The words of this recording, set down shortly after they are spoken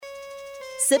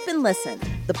Sip and Listen,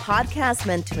 the podcast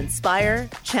meant to inspire,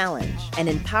 challenge, and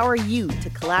empower you to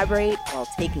collaborate while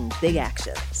taking big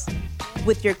actions.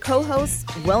 With your co-hosts,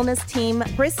 wellness team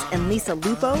Chris and Lisa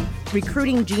Lupo,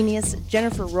 recruiting genius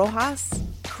Jennifer Rojas,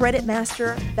 credit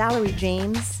master Valerie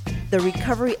James, the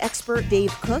recovery expert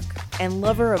Dave Cook, and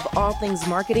lover of all things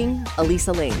marketing,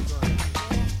 Elisa Lane.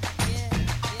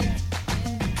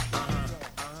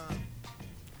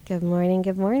 Good morning,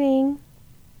 good morning.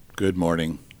 Good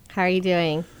morning. How are you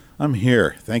doing? I'm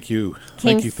here. Thank you.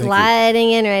 Came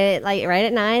sliding in right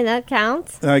at 9. That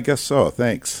counts. I guess so.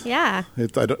 Thanks. Yeah.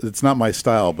 It's not my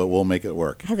style, but we'll make it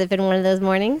work. Has it been one of those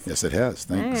mornings? Yes, it has.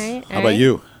 Thanks. All right. How about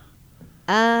you?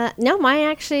 No, mine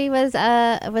actually was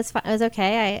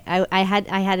okay. I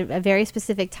had a very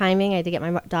specific timing. I had to get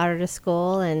my daughter to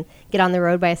school and get on the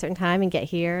road by a certain time and get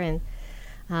here, and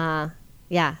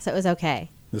so it was okay.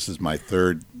 This is my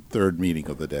third meeting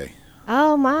of the day.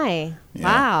 Oh my! Yeah.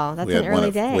 Wow, that's an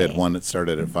early day. We had one that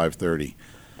started at 5:30,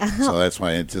 so that's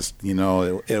why it just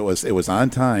it was on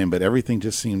time, but everything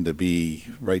just seemed to be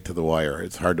right to the wire.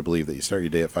 It's hard to believe that you start your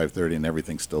day at 5:30 and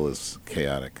everything still is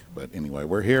chaotic. But anyway,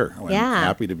 we're here. I'm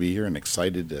happy to be here and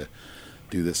excited to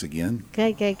do this again.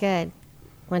 Good.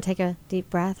 Want to take a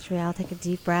deep breath? Should we all take a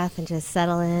deep breath and just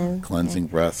settle in? Cleansing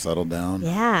breath, settle down.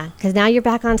 Yeah, because now you're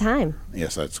back on time.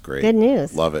 Yes, that's great. Good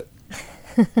news. Love it.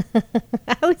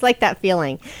 I always like that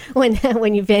feeling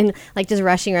when you've been like just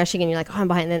rushing and you're like, oh, I'm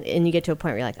behind, and you get to a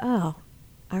point where you're like, oh,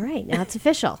 all right, now it's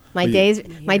official. My day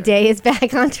is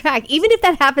back on track. Even if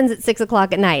that happens at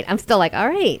 6:00 at night, I'm still like, all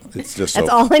right. It's just that's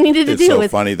all I needed to do. It's so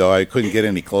funny though. I couldn't get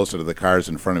any closer to the cars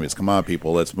in front of me. It's, come on,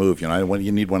 people, let's move.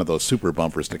 You need one of those super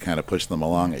bumpers to kind of push them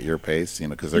along at your pace.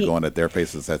 Because they're going at their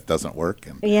paces. That doesn't work.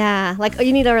 Yeah, like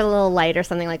you need a little light or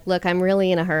something. Like, look, I'm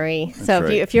really in a hurry. So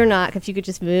if you could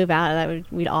just move out,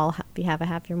 we'd all have a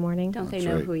happier morning. Don't they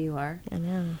know who you are? I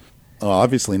know. Oh,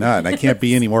 obviously not. And I can't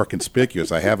be any more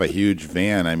conspicuous. I have a huge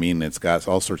van. I mean, it's got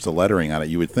all sorts of lettering on it.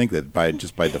 You would think that by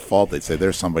default they'd say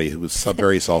there's somebody who's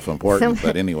very self-important.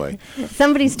 But anyway.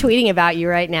 Somebody's tweeting about you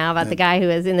right now about the guy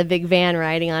who is in the big van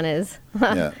riding on his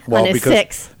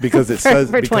six because it says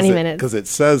for 20 minutes. Because it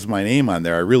says my name on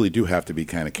there. I really do have to be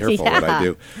kind of careful what I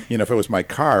do. If it was my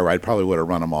car, I probably would have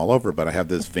run them all over. But I have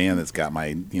this van that's got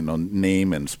my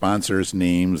name and sponsors'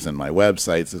 names and my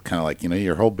websites. It's kind of like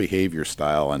your whole behavior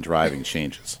style on driving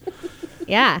changes.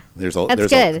 Yeah, there's a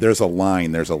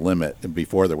line, there's a limit. And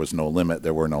before there was no limit,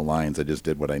 there were no lines. I just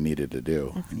did what I needed to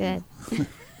do. That's good.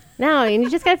 No, and you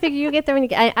just got to figure you'll get there when you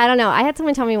get. I don't know. I had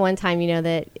someone tell me one time,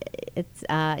 that it's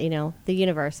the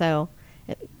universe. So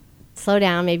slow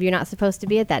down. Maybe you're not supposed to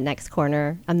be at that next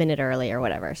corner a minute early or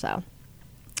whatever. So.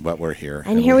 But we're here.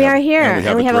 And here we are here.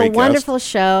 And we have a wonderful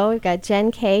show. We've got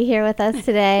Jen Kay here with us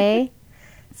today.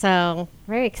 So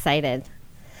very excited.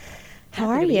 How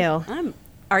are you?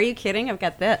 Are you kidding? I've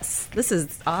got this. This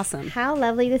is awesome. How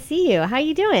lovely to see you. How are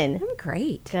you doing? I'm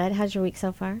great. Good. How's your week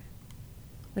so far?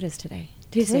 What is today?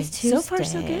 Tuesday. So far,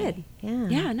 so good. Yeah.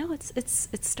 Yeah. No, it's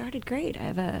started great. I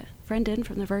have a friend in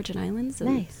from the Virgin Islands.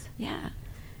 And nice. Yeah.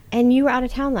 And you were out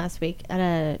of town last week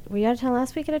were you out of town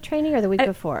last week at a training or the week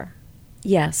before?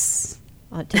 Yes.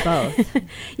 To both.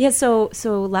 Yeah. So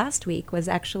last week was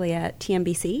actually at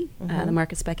TMBC, the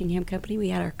Marcus Buckingham Company. We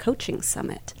had our coaching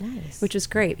summit, which was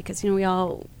great because we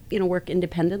all work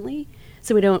independently,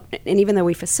 so we don't. And even though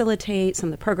we facilitate some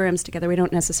of the programs together, we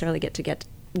don't necessarily get together.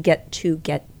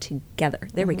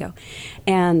 There we go.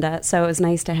 And so it was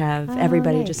nice to have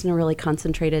everybody just in a really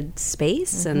concentrated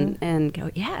space and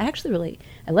go, yeah,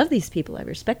 I love these people. I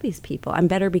respect these people. I'm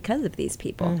better because of these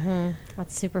people.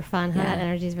 That's super fun. Yeah. That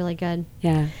energy is really good.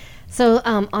 Yeah. So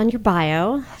on your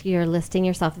bio, you're listing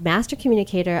yourself master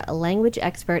communicator, a language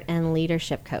expert, and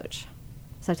leadership coach.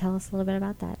 So tell us a little bit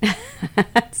about that.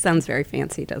 That sounds very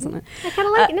fancy, doesn't it? I kind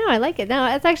of like it. No, I like it. No,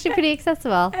 it's actually pretty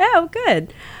accessible. Oh,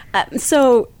 good.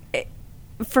 So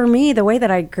for me, the way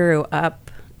that I grew up,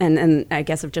 and I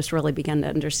guess I've just really begun to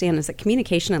understand, is that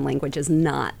communication and language is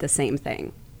not the same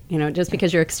thing. Just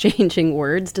because you're exchanging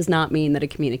words does not mean that a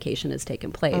communication has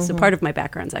taken place. So part of my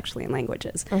background is actually in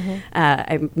languages.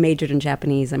 I majored in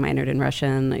Japanese. I minored in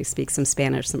Russian. I speak some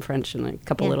Spanish, some French, and a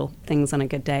couple little things on a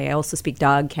good day. I also speak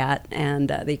dog, cat, and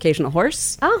the occasional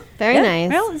horse. Oh, very nice.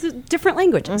 Well, it's different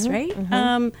languages, right?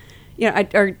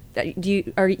 Do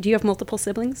you have multiple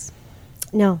siblings?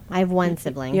 No, I have one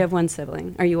sibling. You have one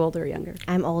sibling. Are you older or younger?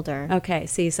 I'm older. Okay,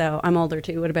 so I'm older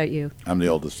too. What about you? I'm the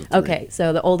oldest of three. Okay,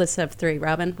 so the oldest of three.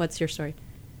 Robin, what's your story?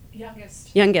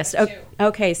 Youngest.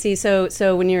 Okay, see,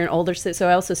 so when you're an older, so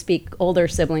I also speak older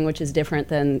sibling, which is different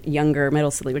than younger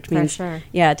middle sibling, which means,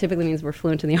 it typically means we're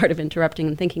fluent in the art of interrupting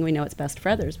and thinking we know what's best for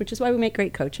others, which is why we make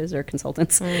great coaches or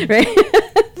consultants, right?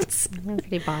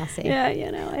 Pretty bossy. Yeah, you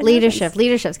know. Leadership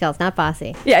skills, not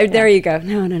bossy. Yeah, there you go.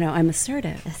 No. I'm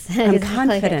assertive. I'm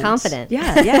confident. Confident.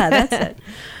 Yeah, that's it.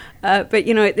 But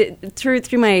you know, through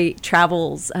my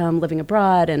travels, living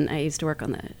abroad, and I used to work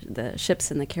on the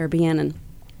ships in the Caribbean and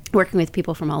working with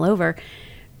people from all over.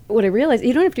 What I realized,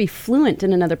 you don't have to be fluent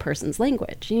in another person's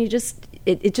language. You just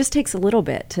it just takes a little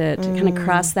bit to kind of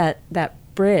cross that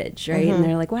bridge, right? And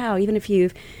they're like, wow, even if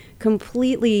you've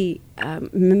completely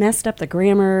messed up the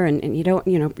grammar and you don't,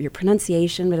 your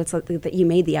pronunciation, but it's like that you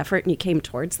made the effort and you came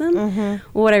towards them. Well,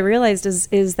 what I realized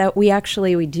is that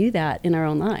we do that in our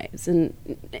own lives. And,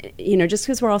 just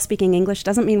because we're all speaking English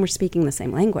doesn't mean we're speaking the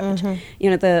same language.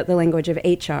 The language of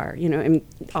HR, and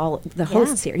all the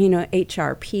hosts here,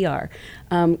 HR, PR,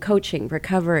 coaching,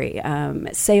 recovery,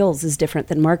 sales is different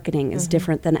than marketing, is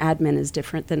different than admin, is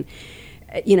different than...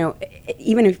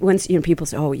 even if once people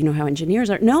say, "Oh, how engineers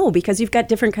are," no, because you've got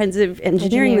different kinds of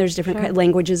engineering. There's different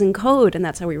languages and code, and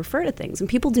that's how we refer to things. And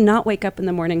people do not wake up in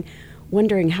the morning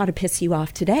wondering how to piss you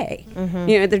off today.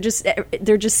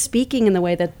 They're just speaking in the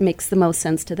way that makes the most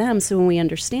sense to them. So when we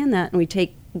understand that and we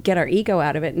get our ego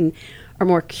out of it and are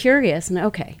more curious and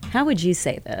okay, how would you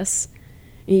say this?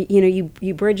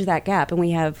 You bridge that gap, and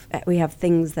we have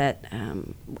things that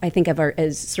I think of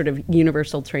as sort of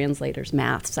universal translators: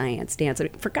 math, science, dance. I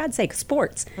mean, for God's sake,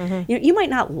 sports. You might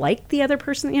not like the other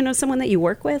person. Someone that you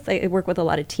work with. I work with a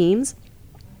lot of teams.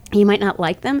 You might not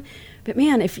like them, but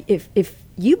man, if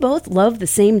you both love the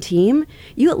same team,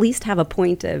 you at least have a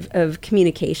point of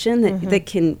communication that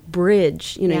can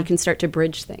bridge. You can start to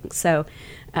bridge things. So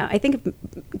I think of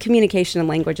communication and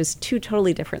language as two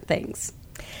totally different things.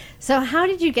 So how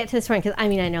did you get to this point? Because, I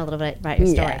know a little bit about your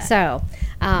story. Yeah. So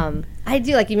I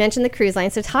do, like you mentioned, the cruise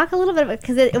line. So talk a little bit about,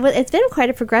 because it's been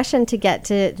quite a progression to get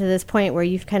to this point where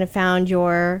you've kind of found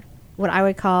what I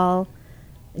would call,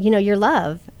 your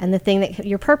love and the thing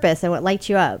your purpose and what lights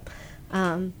you up.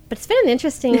 But it's been an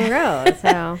interesting road.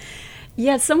 So,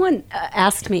 yeah, someone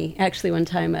asked me actually one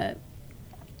time,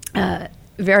 a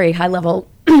very high level,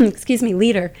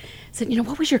 leader said,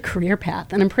 what was your career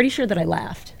path? And I'm pretty sure that I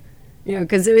laughed.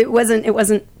 Because it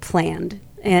wasn't planned.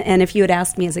 And if you had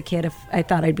asked me as a kid if I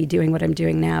thought I'd be doing what I'm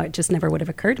doing now, it just never would have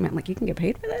occurred to me. I'm like, you can get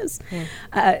paid for this? Yeah.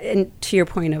 And to your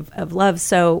point of love,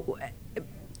 so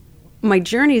my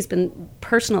journey has been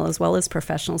personal as well as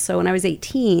professional. So when I was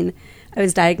 18, I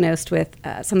was diagnosed with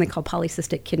something called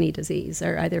polycystic kidney disease.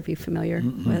 Are either of you familiar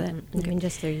with it? Okay.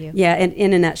 Just through you. Yeah, and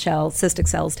in a nutshell, cystic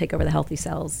cells take over the healthy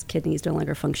cells. Kidneys no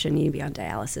longer function. You need to be on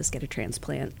dialysis, get a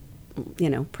transplant.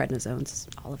 Prednisones,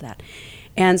 all of that.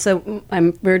 And so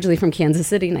I'm originally from Kansas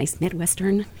City, nice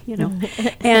Midwestern,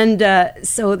 And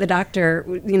so the doctor,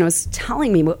 was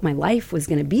telling me what my life was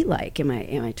going to be like in my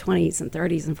 20s and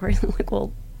 30s and 40s. I'm like,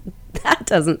 well, that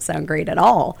doesn't sound great at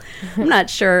all. I'm not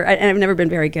sure. I've never been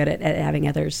very good at having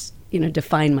others,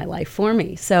 define my life for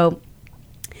me. So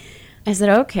I said,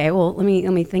 okay, well, let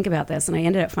me think about this. And I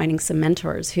ended up finding some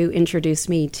mentors who introduced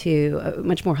me to a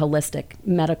much more holistic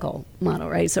medical model,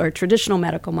 right? So our traditional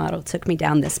medical model took me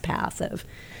down this path of,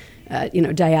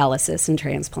 dialysis and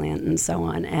transplant and so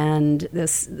on. And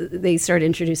they started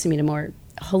introducing me to more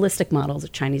holistic models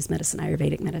of Chinese medicine,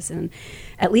 Ayurvedic medicine.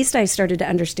 At least I started to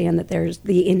understand that there's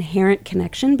the inherent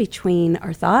connection between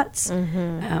our thoughts,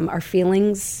 our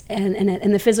feelings,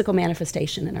 and the physical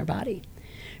manifestation in our body.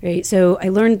 Right, so I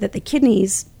learned that the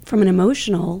kidneys, from an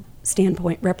emotional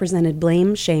standpoint, represented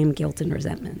blame, shame, guilt, and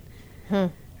resentment.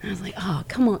 And I was like, oh,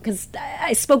 come on, because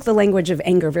I spoke the language of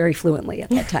anger very fluently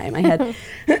at that time. I had,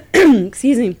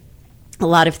 a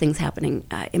lot of things happening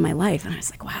in my life. And I was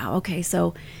like, wow, okay,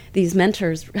 so these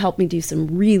mentors helped me do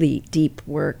some really deep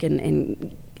work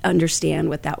and understand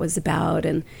what that was about.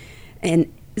 And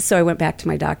so I went back to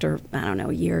my doctor, I don't know,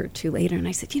 a year or two later, and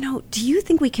I said, do you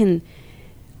think we can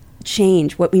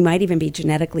change what we might even be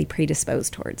genetically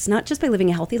predisposed towards, not just by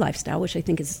living a healthy lifestyle, which I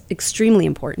think is extremely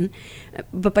important,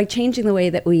 but by changing the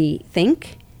way that we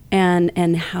think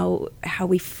and how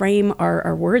we frame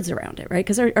our words around it, right?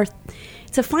 Because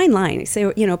it's a fine line.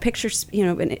 So, a picture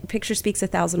speaks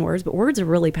 1,000 words, but words are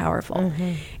really powerful.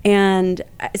 And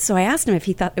so I asked him if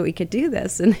he thought that we could do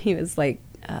this, and he was like,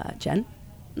 Jen,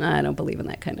 I don't believe in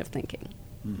that kind of thinking.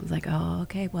 I was like, oh,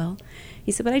 okay, well.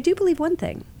 He said, but I do believe one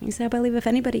thing. He said, I believe if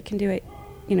anybody can do it,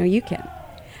 you can.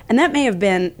 And that may have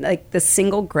been like the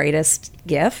single greatest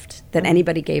gift that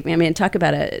anybody gave me. I mean, talk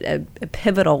about a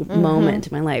pivotal moment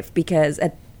in my life, because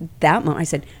at that moment I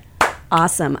said,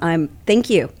 awesome, thank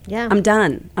you. Yeah. I'm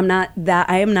done.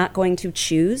 I am not going to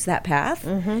choose that path.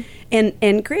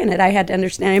 And granted, I had to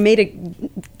understand,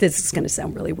 this is going to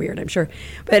sound really weird, I'm sure,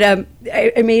 but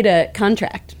I made a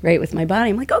contract, right, with my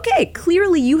body. I'm like, okay,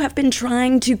 clearly you have been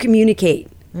trying to communicate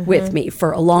with me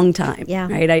for a long time. Yeah.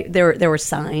 Right. There were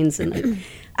signs, and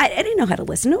I didn't know how to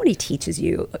listen. Nobody teaches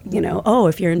you, oh,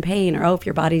 if you're in pain, or oh, if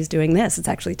your body's doing this, it's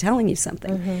actually telling you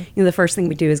something. The first thing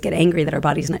we do is get angry that our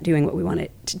body's not doing what we want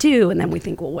it to do, and then we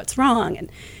think, well, what's wrong? And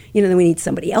then we need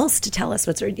somebody else to tell us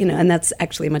what's, and that's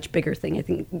actually a much bigger thing. I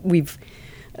think we've,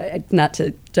 not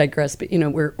to digress, but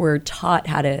we're taught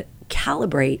how to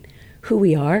calibrate who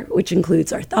we are, which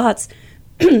includes our thoughts,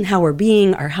 how we're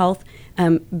being, our health,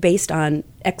 based on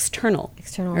external,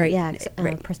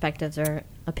 right? Perspectives or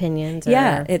opinions.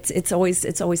 Yeah, it's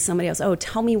always somebody else. Oh,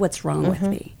 tell me what's wrong with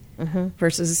me,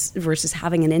 versus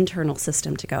having an internal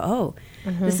system to go.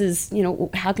 This is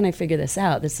how can I figure this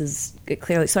out? This is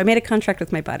clearly. So I made a contract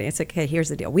with my body. I said, okay, here's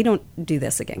the deal. We don't do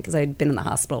this again, because I'd been in the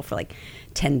hospital for like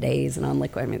 10 days and on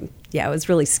liquid. I mean, yeah, it was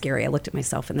really scary. I looked at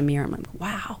myself in the mirror. I'm like,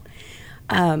 wow.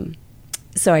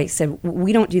 So I said,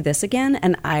 we don't do this again,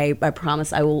 and I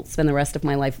promise I will spend the rest of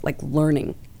my life like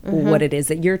learning what it is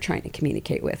that you're trying to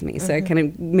communicate with me. So I kind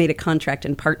of made a contract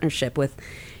in partnership with,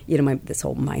 this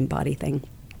whole mind-body thing.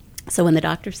 So when the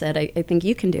doctor said, I think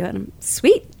you can do it, I'm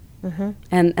sweet.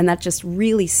 And that just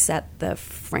really set the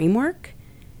framework,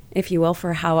 if you will,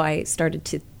 for how I started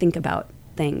to think about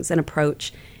things and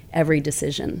approach every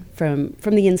decision from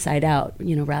the inside out,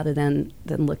 rather than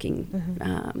looking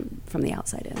from the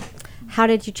outside in. How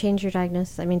did you change your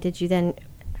diagnosis? I mean, did you then?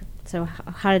 So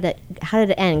how did it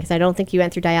end? Because I don't think you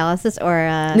went through dialysis or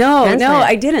no, transplant.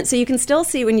 I didn't. So you can still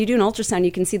see when you do an ultrasound,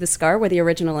 you can see the scar where the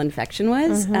original infection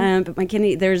was. But my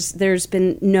kidney, there's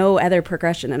been no other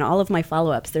progression in all of my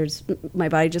follow-ups. My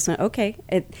body just went okay,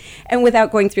 and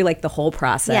without going through like the whole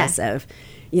process of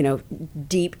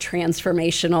deep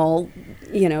transformational,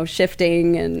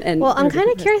 shifting and. Well, I'm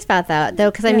kind of curious about that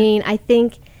though, because I mean, I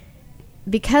think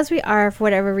because we are, for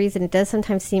whatever reason, it does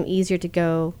sometimes seem easier to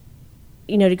go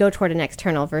toward an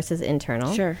external versus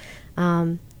internal. Sure.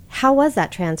 How was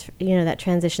that that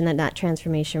transition, that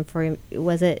transformation for you?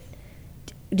 Was it?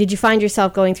 Did you find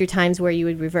yourself going through times where you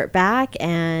would revert back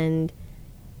and,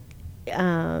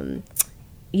 rather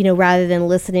than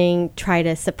listening, try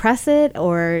to suppress it,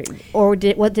 or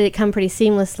did it come pretty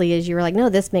seamlessly as you were like, no,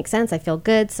 this makes sense, I feel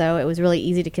good, so it was really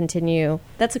easy to continue?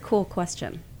 That's a cool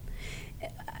question.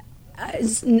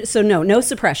 So no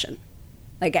suppression.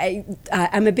 Like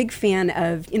I'm a big fan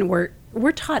of,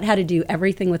 we're taught how to do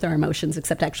everything with our emotions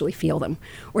except actually feel them.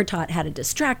 We're taught how to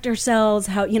distract ourselves,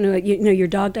 how, your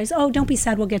dog dies. Oh, don't be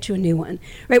sad, we'll get you a new one.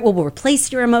 Right? Well, we'll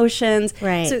replace your emotions.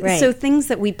 Right. So things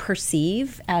that we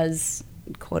perceive as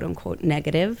quote unquote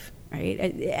negative, right?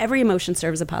 Every emotion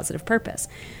serves a positive purpose.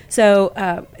 So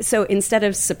instead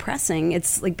of suppressing,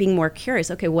 it's like being more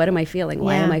curious. Okay, what am I feeling?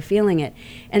 Why am I feeling it?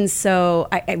 And so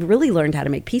I really learned how to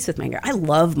make peace with my anger. I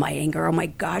love my anger. Oh my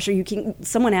gosh,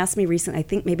 someone asked me recently, I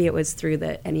think maybe it was through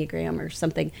the Enneagram or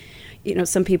something,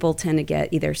 some people tend to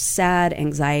get either sad,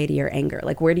 anxiety, or anger.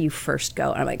 Like, where do you first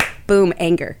go? And I'm like, boom,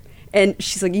 anger. And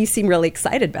she's like, you seem really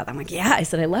excited about that. I'm like, yeah. I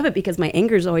said, I love it because my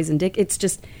anger is always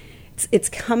it's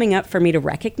coming up for me to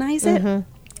recognize it,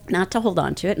 not to hold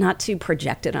on to it, not to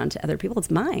project it onto other people. It's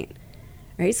mine,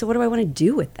 right? So what do I want to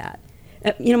do with that?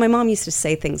 My mom used to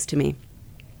say things to me.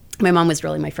 My mom was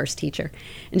really my first teacher.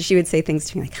 And she would say things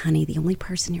to me like, honey, the only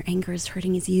person your anger is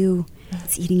hurting is you.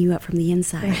 It's eating you up from the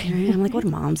inside. Right? And I'm like, what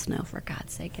do moms know, for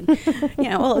God's sake? And,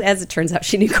 well, as it turns out,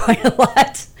 she knew quite a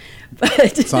lot.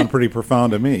 But sound pretty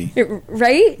profound to me.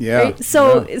 Right? Yeah. Right?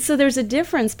 So there's a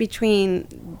difference between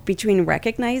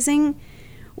recognizing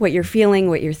what you're feeling,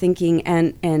 what you're thinking,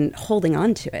 and holding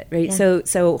on to it, right? Yeah.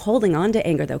 So holding on to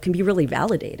anger, though, can be really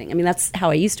validating. I mean, that's how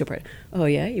I used to approach it. Oh,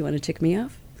 yeah? You want to tick me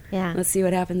off? Yeah. Let's see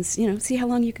what happens. See how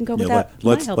long you can go without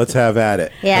let's have at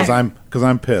it. Yeah. Because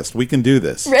I'm pissed. We can do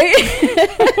this. Right?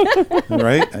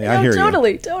 Right? I hear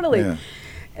you. Totally. Yeah.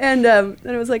 And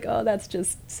it was like, oh, that's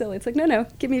just silly. It's like, no,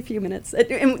 give me a few minutes.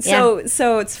 And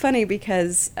so it's funny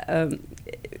because a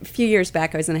few years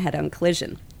back I was in a head-on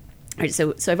collision. Right,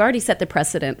 so I've already set the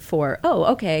precedent for,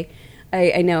 okay,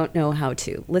 I now know how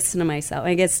to listen to myself.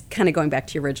 I guess kind of going back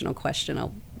to your original question,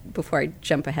 before I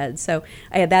jump ahead. So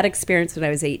I had that experience when I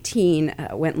was 18,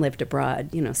 went and lived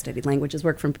abroad, studied languages,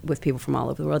 worked with people from all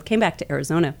over the world, came back to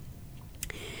Arizona,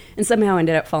 and somehow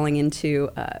ended up falling into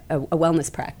a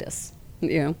wellness practice,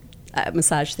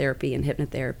 massage therapy and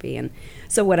hypnotherapy. And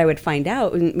so what I would find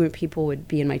out when people would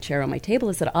be in my chair on my table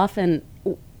is that often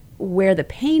where the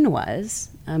pain was,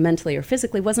 mentally or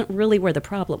physically, wasn't really where the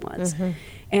problem was.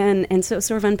 And so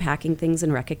sort of unpacking things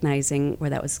and recognizing where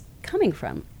that was coming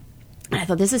from. And I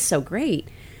thought, this is so great.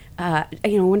 I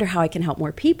wonder how I can help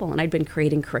more people. And I'd been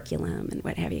creating curriculum and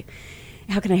what have you.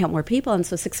 How can I help more people? And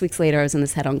so 6 weeks later, I was in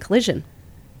this head-on collision.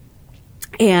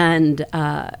 And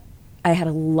I had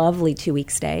a lovely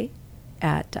 2-week stay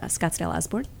at Scottsdale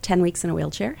Osborne, 10 weeks in a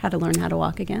wheelchair, had to learn how to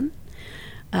walk again.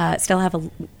 Still have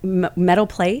a metal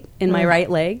plate in my right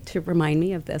leg to remind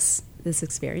me of this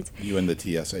experience. You and the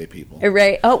TSA people.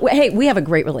 Right. Oh, hey, we have a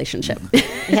great relationship.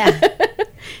 Yeah.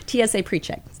 TSA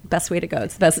pre-check. Best way to go.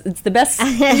 It's the best,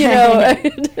 you know.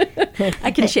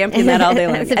 I can champion that all day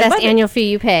long. It's the best annual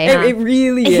fee you pay. Huh? It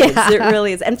really is. Yeah. It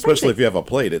really is. And especially if you have a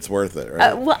plate, it's worth it,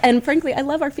 right? Well, and frankly, I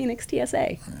love our Phoenix TSA.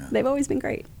 Yeah. They've always been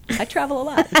great. I travel a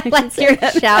lot. I like your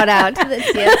shout out to the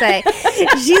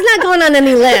TSA. She's not going on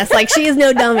any list. Like, she is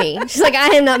no dummy. She's like,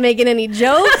 I am not making any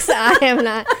jokes. I am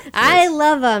not. I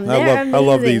love them. I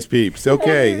love these peeps.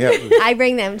 Okay. Yeah. I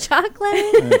bring them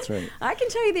chocolate. That's right. I can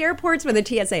tell you the airports where the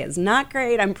TSA is not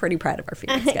great. I'm pretty proud of our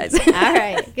Phoenix guys. All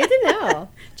right. Good to know.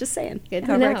 Just saying. Good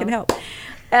to know. I can help.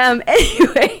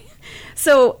 Anyway.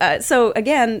 So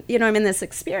again, you know, I'm in this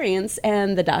experience,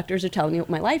 and the doctors are telling me what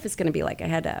my life is going to be like. I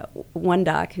had one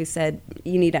doc who said,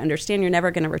 you need to understand you're never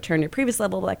going to return your previous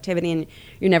level of activity, and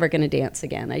you're never going to dance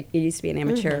again. I used to be an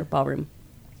amateur ballroom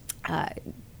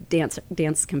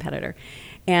dance competitor.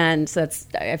 And so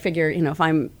I figure, you know, if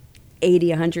I'm 80,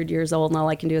 100 years old and all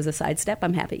I can do is a sidestep,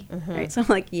 I'm happy. Right? So I'm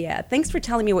like, yeah, thanks for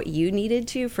telling me what you needed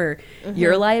to for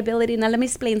your liability. Now let me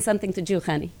explain something to you,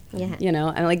 honey. Yeah. You know,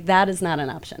 I'm like, that is not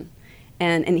an option.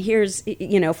 And here's,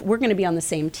 you know, if we're going to be on the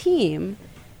same team,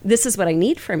 this is what I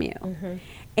need from you.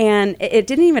 And it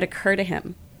didn't even occur to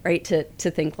him, right, to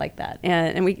think like that.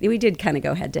 And we did kind of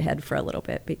go head to head for a little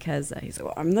bit, because he said,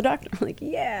 well, I'm the doctor. I'm like,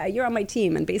 yeah, you're on my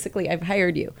team. And basically I've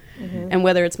hired you. And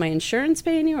whether it's my insurance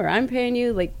paying you or I'm paying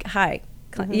you, like, hi.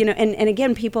 You know, and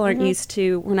again, people aren't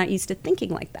we're not used to thinking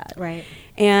like that. Right.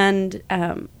 And,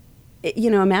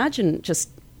 you know, imagine just,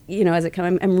 you know, as it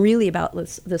comes, I'm really about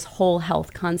this whole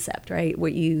health concept, right?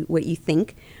 What you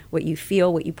think, what you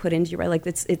feel, what you put into your, right? Like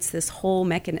it's this whole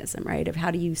mechanism, right? Of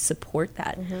how do you support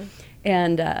that?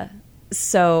 And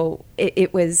so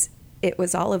it was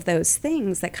all of those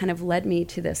things that kind of led me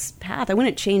to this path. I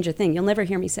wouldn't change a thing. You'll never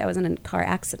hear me say I was in a car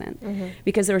accident,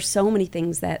 because there were so many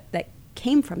things that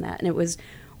came from that, and it was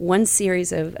one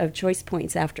series of choice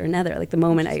points after another. Like the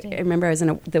moment I remember I was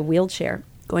in the wheelchair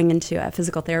going into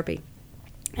physical therapy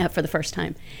for the first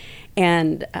time.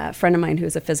 And a friend of mine who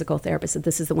was a physical therapist said,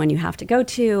 this is the one you have to go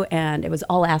to. And it was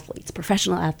all athletes,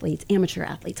 professional athletes, amateur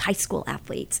athletes, high school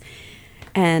athletes.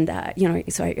 And, you know,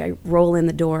 so I roll in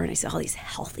the door and I see all these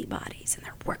healthy bodies and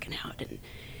they're working out. And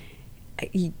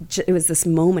it was this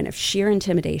moment of sheer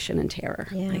intimidation and terror.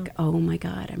 Yeah. Like, oh my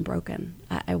God, I'm broken.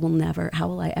 I will never, how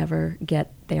will I ever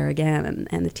get there again?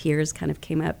 And the tears kind of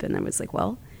came up, and I was like,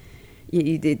 well,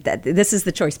 you did that. This is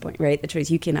the choice point, right? The choice.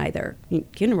 You can either you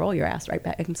can roll your ass right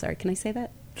back. I'm sorry. Can I say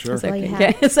that? Sure.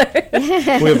 Okay. Sorry.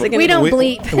 We don't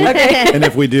bleep. Okay. And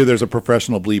if we do, there's a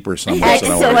professional bleeper somewhere. So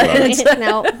don't worry about it.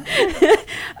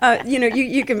 No. You know,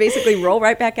 you can basically roll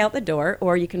right back out the door,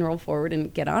 or you can roll forward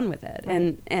and get on with it.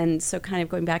 Right. And so kind of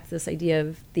going back to this idea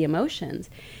of the emotions,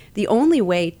 the only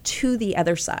way to the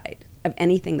other side of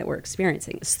anything that we're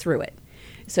experiencing is through it.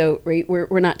 So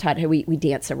we're not taught how we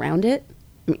dance around it.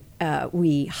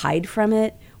 We hide from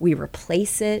it. We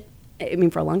replace it. I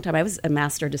mean, for a long time, I was a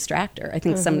master distractor. I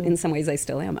think in some ways I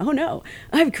still am. Oh, no,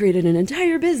 I've created an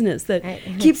entire business that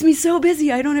keeps me so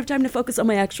busy, I don't have time to focus on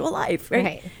my actual life.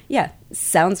 Right? Yeah,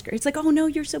 sounds great. It's like, oh, no,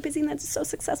 you're so busy and that's so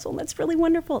successful and that's really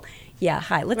wonderful. Yeah,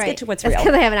 hi, let's get to what's real.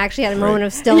 Because I haven't actually had a moment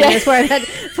of stillness where I've had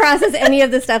to process any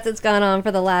of the stuff that's gone on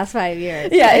for the last 5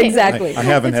 years. Yeah, exactly. I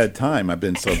haven't had time. I've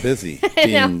been so busy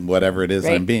being whatever it is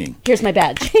I'm being. Here's my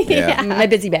badge. Yeah. My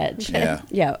busy badge. Yeah.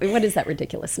 Yeah. What is that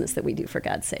ridiculousness that we do, for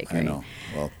God's sake? Right? I know.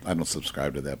 Well, I don't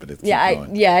subscribe to that, but it's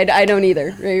I don't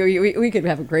either. We could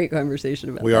have a great conversation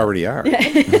about we that. Already are.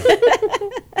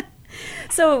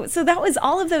 So that was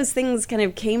all of those things kind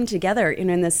of came together, you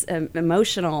know, in this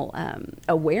emotional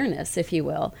awareness, if you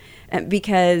will,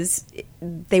 because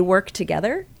they work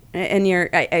together. And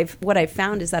what I've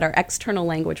found is that our external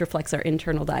language reflects our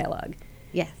internal dialogue.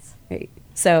 Yes. Right.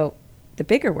 So the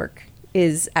bigger work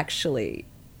is actually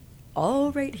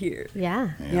all right here.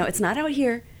 Yeah. You know, it's not out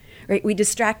here. Right, we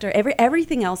distract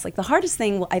everything else. Like the hardest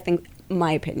thing, I think,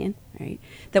 my opinion, right,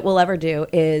 that we'll ever do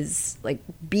is like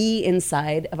be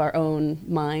inside of our own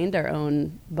mind, our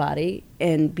own body,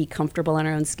 and be comfortable in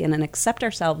our own skin and accept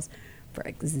ourselves for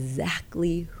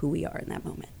exactly who we are in that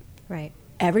moment. Right.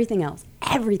 Everything else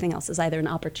is either an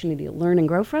opportunity to learn and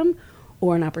grow from,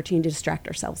 or an opportunity to distract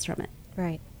ourselves from it.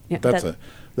 Right. Yeah,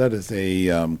 that is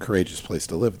a courageous place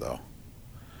to live, though.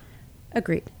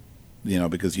 Agreed. You know,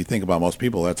 because you think about most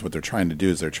people, that's what they're trying to do,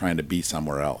 is they're trying to be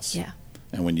somewhere else. Yeah.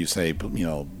 And when you say,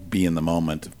 be in the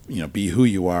moment, be who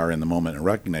you are in the moment and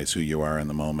recognize who you are in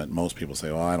the moment, most people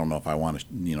say, well, I don't know if I want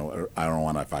to, I don't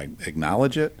want to, if I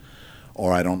acknowledge it,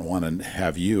 or I don't want to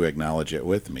have you acknowledge it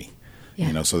with me.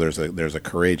 Yeah. So there's a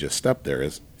courageous step there,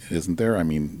 isn't there? I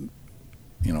mean,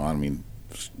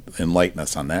 enlighten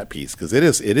us on that piece, because it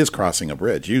is crossing a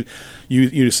bridge.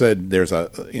 You said there's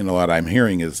what I'm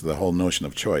hearing is the whole notion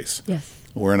of choice. Yes.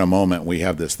 We're in a moment, we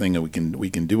have this thing that we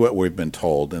can do what we've been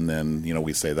told, and then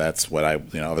we say that's what I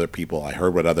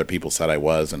heard what other people said I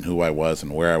was and who I was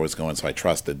and where I was going, so I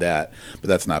trusted that. But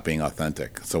that's not being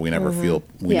authentic. So we never feel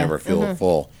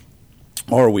full.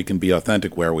 Or we can be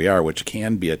authentic where we are, which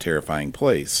can be a terrifying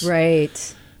place.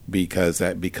 Right. Because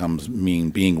that becomes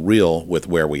being real with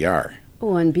where we are.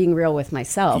 Well, and being real with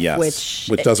myself, yes,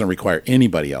 which doesn't require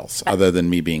anybody else other than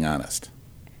me being honest.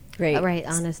 Right,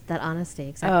 honesty,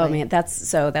 exactly. Oh man,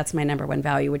 that's my number one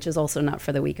value, which is also not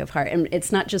for the weak of heart. And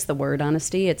it's not just the word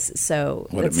honesty; it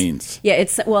means. Yeah,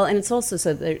 and it's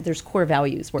also there's core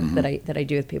values work that I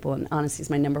do with people, and honesty is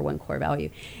my number one core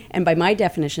value. And by my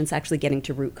definition, it's actually getting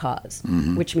to root cause,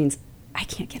 which means I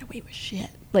can't get away with shit.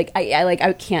 Like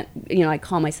I can't, I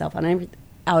call myself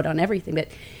out on everything. But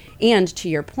and to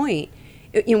your point,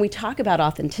 we talk about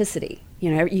authenticity.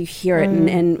 You hear it,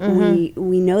 and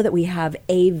we know that we have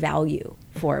a value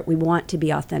for it. We want to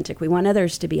be authentic. We want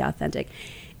others to be authentic.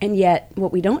 And yet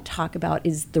what we don't talk about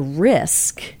is the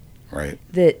risk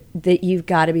that you've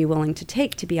got to be willing to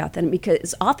take to be authentic.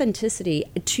 Because authenticity,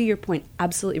 to your point,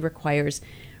 absolutely requires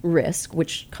risk,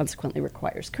 which consequently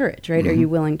requires courage, right? Are you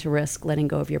willing to risk letting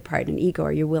go of your pride and ego?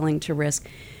 Are you willing to risk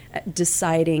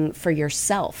deciding for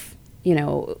yourself,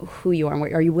 who you are?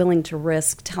 Are you willing to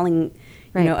risk telling...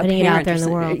 Right, a putting parent it out there in the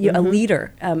world. A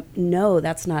leader. No,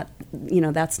 that's not.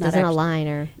 That's not. Doesn't align,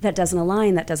 or that doesn't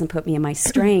align. That doesn't put me in my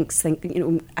strengths.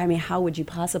 How would you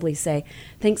possibly say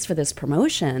thanks for this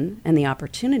promotion and the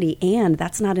opportunity, and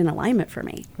that's not in alignment for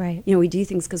me? Right. We do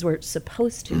things because we're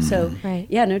supposed to. So,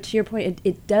 to your point,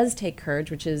 it does take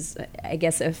courage, which is, I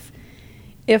guess,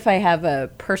 if I have a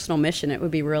personal mission, it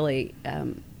would be really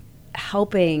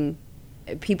helping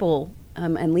people.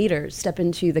 And leaders step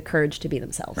into the courage to be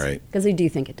themselves, right? Because I do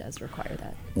think it does require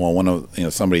that. Well,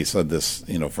 somebody said this,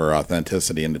 for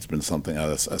authenticity, and it's been something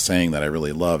a saying that I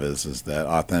really love is that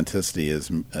authenticity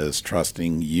is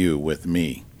trusting you with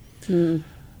me,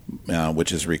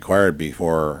 which is required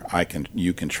before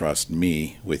you can trust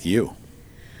me with you.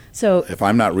 So if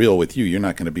I'm not real with you, you're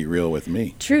not going to be real with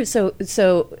me. True. So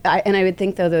I would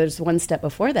think though there's one step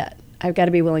before that. I've got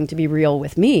to be willing to be real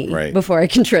with me before I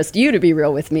can trust you to be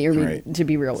real with me, or me to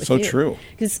be real with you. So true.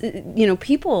 Because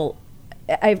people,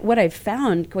 what I've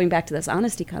found going back to this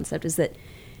honesty concept is that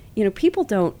people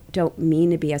don't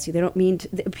mean to BS you. They don't mean to,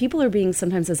 people are being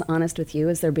sometimes as honest with you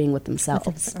as they're being with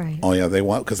themselves. Right. Oh yeah,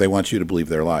 because they want you to believe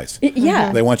their lies.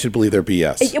 Yeah, they want you to believe their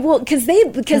BS. Well, because they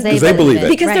believe it.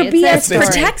 Because their BS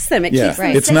protects them. It keeps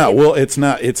them it's safe. not. Well, it's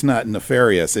not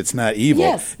nefarious. It's not evil.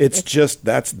 Yes. It's just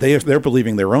they're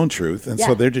believing their own truth, and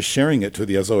so they're just sharing it to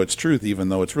you as though it's truth, even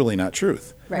though it's really not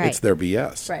truth. Right. It's their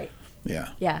BS. Right.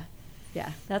 Yeah. Yeah.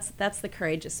 Yeah. That's the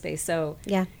courageous space. So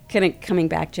kind of coming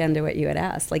back, Jen, to what you had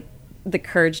asked, like the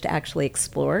courage to actually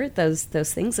explore those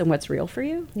things and what's real for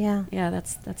you. Yeah.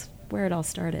 That's where it all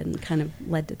started and kind of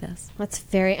led to this. That's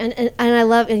very and I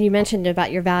love, and you mentioned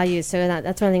about your values. So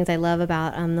that's one of the things I love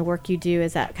about the work you do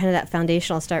is that kind of that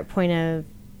foundational start point of.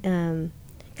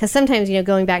 Because sometimes,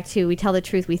 going back to we tell the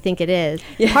truth we think it is.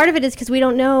 Yeah. Part of it is because we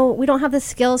don't have the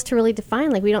skills to really define.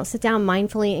 Like we don't sit down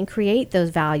mindfully and create those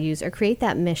values or create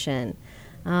that mission.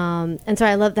 And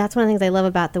so that's one of the things I love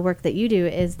about the work that you do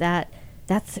is that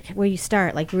that's where you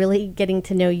start, like really getting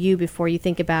to know you before you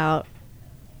think about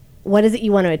what is it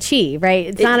you want to achieve, right?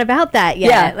 It's not about that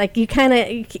yet. Yeah. Like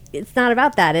it's not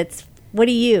about that. It's what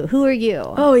are you? Who are you?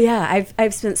 Oh yeah,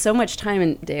 I've spent so much time,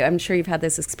 and I'm sure you've had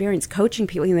this experience coaching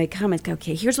people. And they come and go,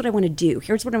 okay, here's what I want to do.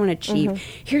 Here's what I want to achieve.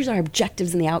 Here's our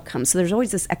objectives and the outcomes. So there's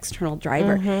always this external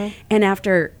driver. And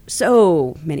after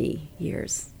so many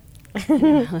years. So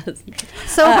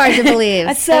hard to believe.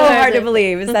 It's so hard to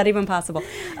believe. Is that even possible?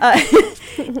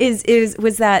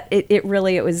 Was that it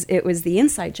was the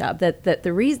inside job that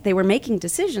the reason they were making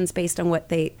decisions based on what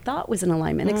they thought was in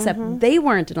alignment, except they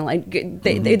weren't in alignment.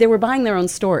 They were buying their own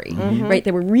story, right?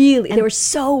 They were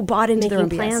so bought into their own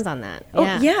plans BS. on that. Oh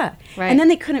yeah, right. And then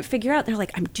they couldn't figure out. They're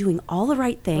like, I'm doing all the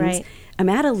right things. Right. I'm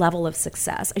at a level of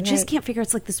success. I just can't figure.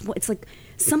 It's like this. It's like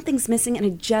something's missing, and I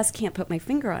just can't put my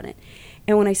finger on it.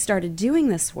 And when I started doing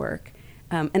this work,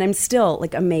 and I'm still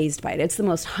like amazed by it. It's the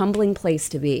most humbling place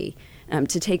to be,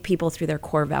 to take people through their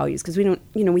core values, because we don't,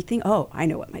 we think, oh, I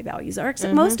know what my values are.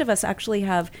 Except most of us actually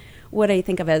have what I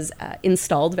think of as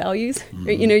installed values.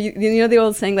 Right? You know the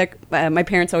old saying, like, my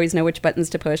parents always know which buttons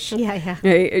to push. Yeah.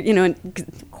 Right? And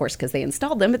of course, because they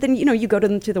installed them. But then, you go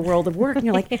to the world of work and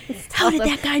you're like, how did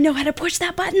that guy know how to push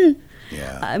that button?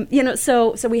 Yeah.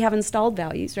 So we have installed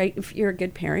values, right? If you're a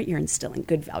good parent, you're instilling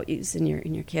good values in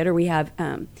your kid. Or we have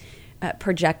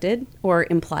projected or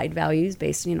implied values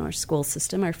based on, our school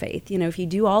system, our faith. If you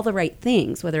do all the right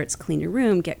things, whether it's clean your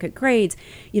room, get good grades,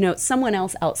 someone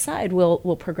else outside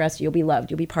will progress. You'll be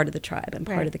loved. You'll be part of the tribe and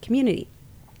part of the community.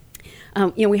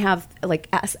 We have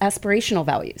like aspirational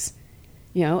values,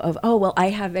 of, oh, well, I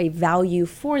have a value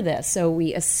for this. So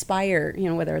we aspire,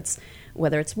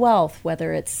 whether it's wealth,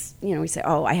 whether it's, we say,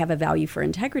 oh, I have a value for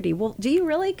integrity. Well, do you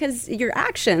really? Because your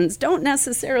actions don't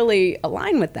necessarily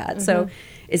align with that. Mm-hmm. So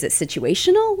is it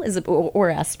situational? Is it or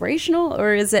aspirational?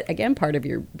 Or is it, again, part of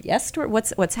your yes story?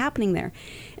 What's happening there?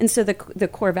 And so the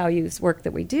core values work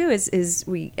that we do is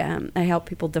we I help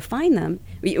people define them.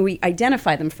 We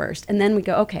identify them first, and then we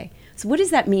go, okay, so what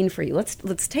does that mean for you?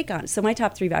 Let's take on. So my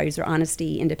top 3 values are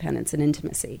honesty, independence, and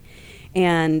intimacy.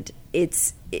 And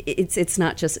it's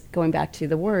not just going back to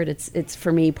the word. It's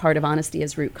for me, part of honesty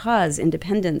as root cause.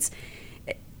 Independence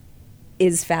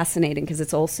is fascinating because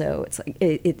it's like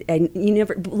you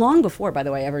never, long before, by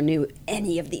the way, I ever knew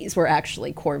any of these were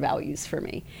actually core values for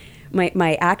me.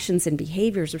 My actions and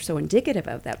behaviors are so indicative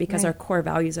of that because our core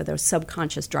values are those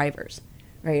subconscious drivers,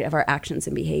 right, of our actions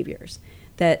and behaviors.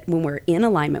 That when we're in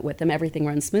alignment with them, everything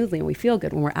runs smoothly and we feel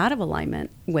good. When we're out of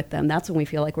alignment with them, that's when we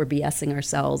feel like we're BSing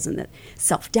ourselves and that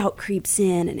self-doubt creeps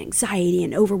in and anxiety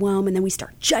and overwhelm, and then we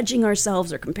start judging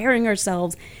ourselves or comparing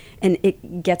ourselves, and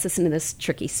it gets us into this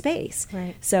tricky space.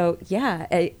 Right. So, yeah,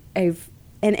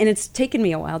 And it's taken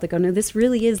me a while to go, no, this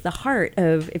really is the heart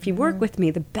of, if you work with me,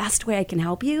 the best way I can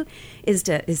help you is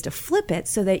to flip it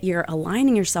so that you're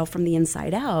aligning yourself from the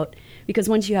inside out. Because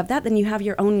once you have that, then you have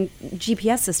your own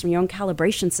GPS system, your own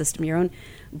calibration system, your own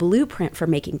blueprint for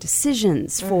making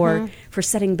decisions, for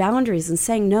setting boundaries and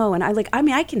saying no. And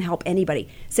I can help anybody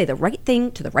say the right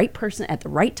thing to the right person at the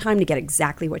right time to get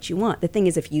exactly what you want. The thing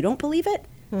is, if you don't believe it,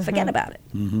 forget about it.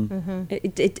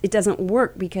 It doesn't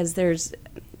work because there's,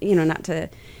 not to,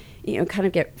 kind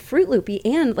of get Fruit Loopy,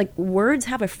 and like words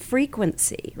have a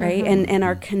frequency, right? And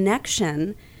our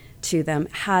connection to them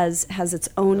has its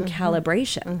own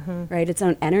calibration, right? Its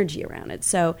own energy around it.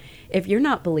 So if you're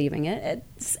not believing it,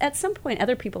 at some point,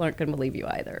 other people aren't going to believe you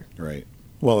either. Right.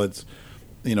 Well, it's,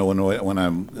 when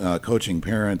I'm coaching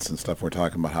parents and stuff, we're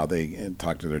talking about how they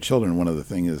talk to their children. One of the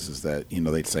things is that,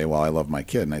 they'd say, well, I love my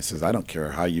kid. And I says, I don't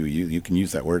care how you can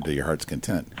use that word to your heart's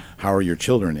content. How are your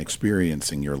children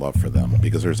experiencing your love for them?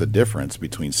 Because there's a difference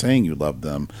between saying you love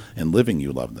them and living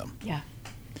you love them. Yeah.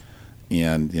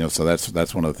 And, so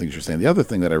that's one of the things you're saying. The other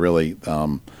thing that I really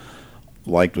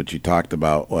liked what you talked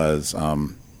about was,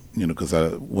 because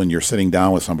when you're sitting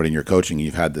down with somebody and you're coaching,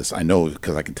 you've had this, I know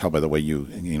because I can tell by the way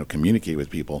you communicate with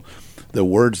people, the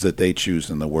words that they choose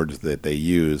and the words that they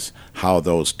use, how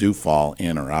those do fall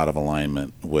in or out of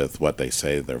alignment with what they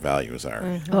say their values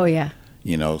are. Oh, yeah.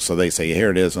 So they say,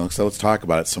 here it is, so let's talk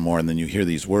about it some more. And then you hear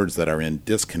these words that are in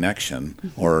disconnection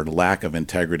or lack of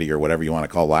integrity or whatever you want to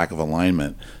call lack of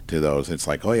alignment to those. It's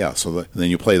like, oh, yeah. So then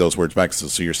you play those words back.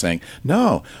 So you're saying,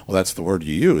 no, well, that's the word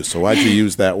you use. So why'd you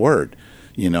use that word?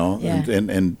 Yeah.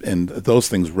 And those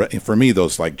things, for me,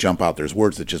 those like jump out. There's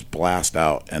words that just blast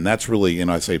out. And that's really,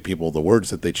 I say people, the words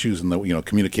that they choose in the,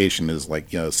 communication is like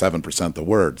 7% the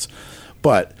words.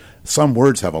 But some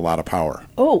words have a lot of power.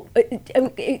 Oh,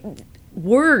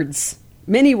 words,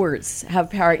 many words have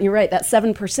power. You're right, that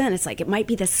 7%, it's like it might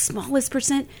be the smallest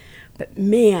percent, but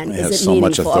man, is it so meaningful.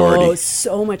 Much authority. Oh,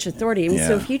 so much authority. I mean,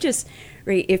 so if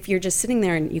you're just sitting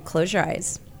there and you close your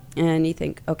eyes and you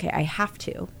think, okay, I have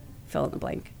to fill in the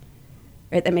blank,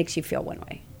 right? That makes you feel one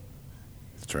way.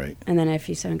 That's right. And then if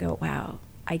you sit and go, wow,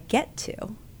 I get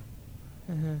to,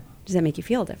 does that make you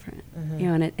feel different?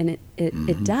 And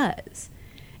it does.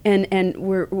 And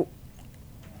we're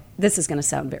this is going to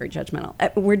sound very judgmental.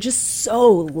 We're just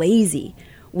so lazy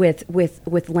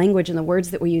with language and the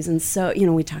words that we use. And so,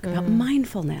 we talk about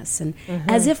mindfulness and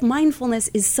as if mindfulness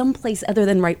is someplace other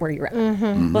than right where you're at.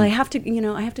 Well, I have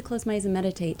to close my eyes and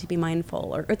meditate to be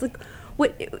mindful. Or it's like,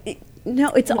 no,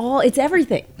 it's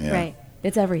everything. Yeah. Right.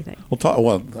 It's everything.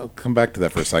 I'll come back to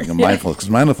that for a second. Mindfulness, because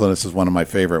mindfulness is one of my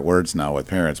favorite words now with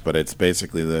parents. But it's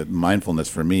basically the mindfulness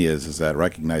for me is that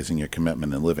recognizing your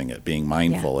commitment and living it, being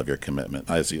mindful of your commitment.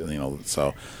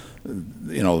 So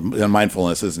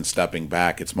mindfulness isn't stepping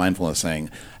back. It's mindfulness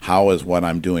saying, how is what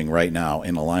I'm doing right now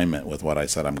in alignment with what I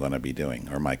said I'm going to be doing,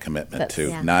 or my commitment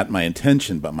to, not my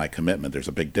intention, but my commitment. There's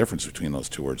a big difference between those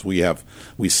two words.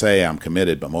 We say I'm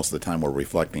committed, but most of the time we're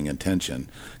reflecting intention.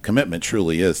 Commitment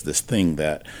truly is this thing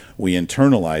that we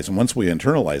internalize, and once we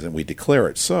internalize it, we declare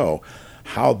it. So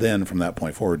how then from that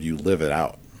point forward you live it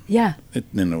out? Yeah.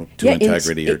 To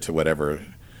integrity or to whatever.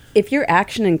 If your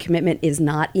action and commitment is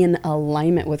not in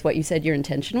alignment with what you said your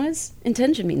intention was,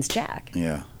 intention means jack.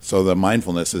 Yeah. So the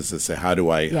mindfulness is to say, how do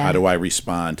I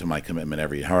respond to my commitment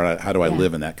how do I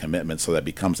live in that commitment so that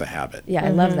becomes a habit? Yeah, I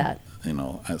love that.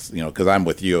 Because I'm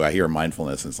with you. I hear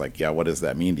mindfulness, and it's like, what does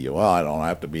that mean to you? Well, I don't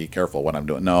have to be careful what I'm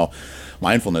doing. No,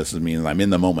 mindfulness means I'm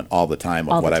in the moment all the time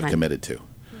of what I've committed to.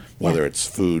 Whether it's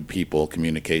food, people,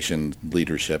 communication,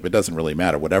 leadership, it doesn't really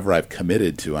matter. Whatever I've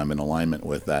committed to, I'm in alignment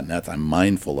with that, and I'm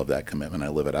mindful of that commitment. I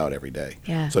live it out every day,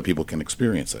 so people can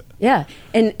experience it. Yeah,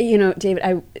 and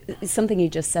David, something you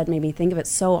just said made me think of it.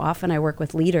 So often, I work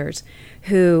with leaders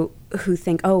who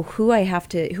think, who I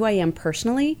am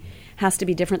personally has to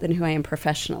be different than who I am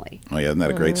professionally. Oh yeah, isn't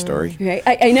that a great story? Right?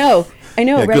 I know.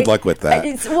 Yeah, right? Good luck with that.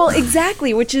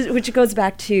 Exactly, which goes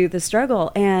back to the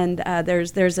struggle. And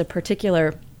there's a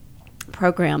particular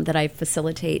program that I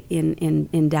facilitate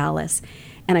in Dallas,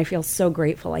 and I feel so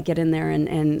grateful. I get in there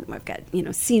and I've got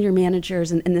senior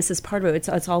managers, and this is part of it.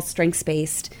 It's all strengths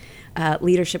based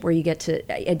leadership, where you get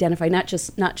to identify not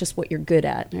just what you're good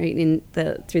at, right?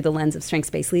 Through the lens of strengths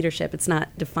based leadership, it's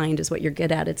not defined as what you're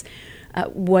good at. It's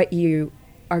what you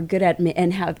are good at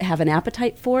and have an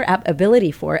appetite for,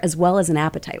 ability for, as well as an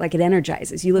appetite. Like, it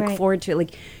energizes. You look forward to it.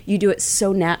 Like, you do it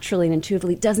so naturally and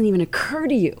intuitively, it doesn't even occur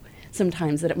to you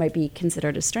sometimes that it might be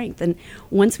considered a strength. And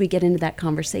once we get into that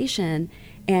conversation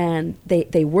and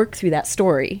they work through that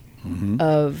story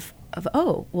of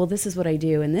well, this is what I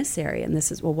do in this area, and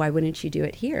this is, well, why wouldn't you do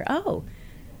it here? Oh,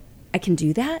 I can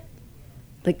do that?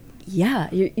 Like, yeah.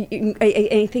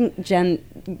 I think, Jen,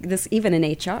 this even in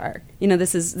HR,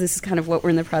 this is kind of what we're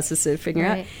in the process of figuring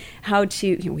out how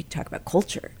to, we talk about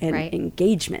culture and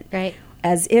engagement. Right.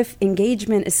 As if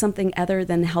engagement is something other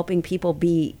than helping people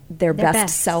be their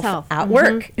best self at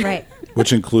work. Right.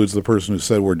 Which includes the person who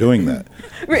said we're doing that.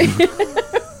 Right.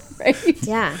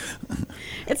 Yeah.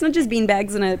 It's not just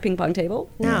beanbags and a ping pong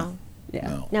table. No.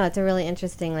 Yeah. No, it's a really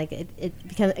interesting, it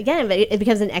becomes, again, it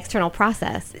becomes an external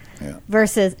process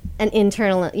versus an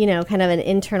internal, kind of an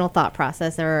internal thought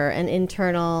process, or an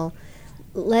internal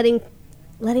letting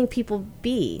people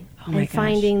be and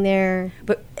finding their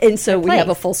so we place. have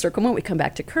a full circle moment. We come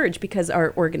back to courage, because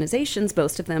our organizations,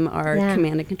 most of them are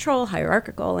command and control,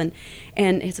 hierarchical, and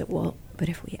it's but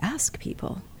if we ask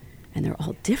people and they're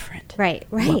all different, right,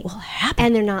 what will happen?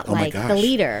 And they're not like the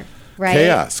leader, right?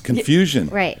 Chaos, confusion,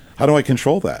 right? How do I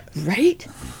control that? Right.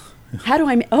 How do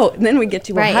and then we get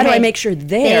to, how do I make sure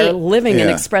they're living and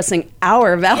expressing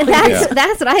our values?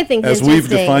 That's what I think is as we've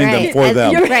defined them for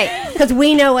them. Right, because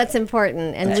we know what's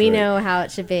important, and we know how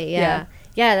it should be.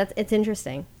 It's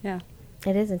interesting. Yeah,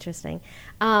 it is interesting.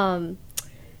 How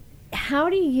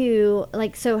do you,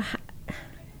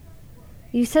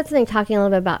 you said something talking a little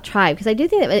bit about tribe, because I do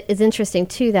think that it's interesting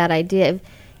too, that idea of,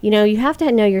 you have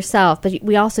to know yourself, but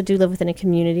we also do live within a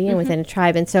community and within a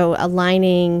tribe, and so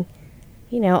aligning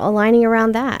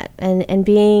around that and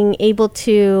being able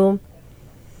to,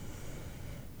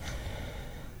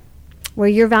 where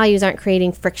your values aren't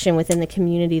creating friction within the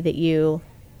community that you.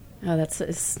 Oh,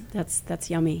 that's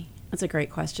yummy. That's a great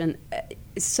question.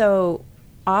 So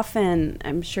often,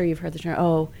 I'm sure you've heard the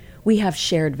term, we have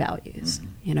shared values,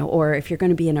 or if you're going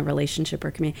to be in a relationship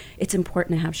or community, it's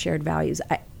important to have shared values.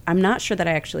 I'm not sure that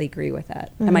I actually agree with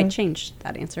that. I might change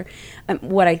that answer.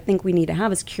 What I think we need to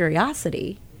have is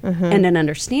curiosity and an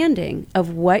understanding of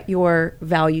what your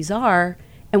values are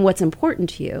and what's important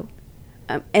to you,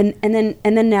 and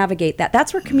then navigate that.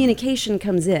 That's where communication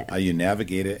comes in. You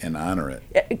navigate it and honor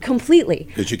it completely,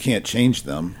 because you can't change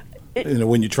them.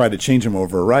 When you try to change them,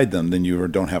 override them, then you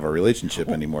don't have a relationship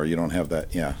anymore. You don't have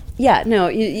that. Yeah. No.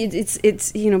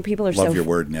 It's people are love your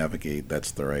word, navigate.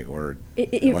 That's the right word.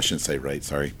 I shouldn't say right.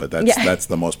 Sorry, but that's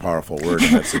the most powerful word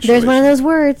in that situation. There's one of those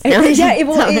words. It is.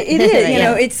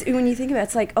 It's when you think about it,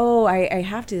 it's like, I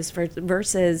have to this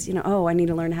versus I need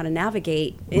to learn how to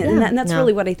navigate, and that's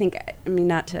really what I think. I mean,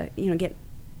 not to get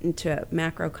into a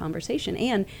macro conversation,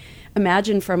 and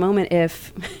imagine for a moment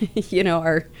if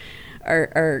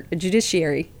our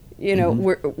judiciary,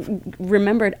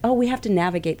 remembered, we have to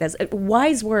navigate this.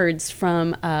 Wise words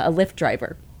from a Lyft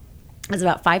driver It was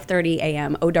about 5:30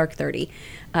 a.m. Dark 30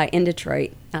 in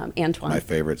Detroit. Antoine, My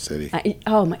favorite city.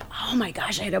 oh my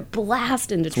gosh, I had a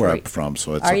blast in That's where I'm Detroit. from,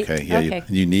 so it's Are you? okay. Yeah, Okay.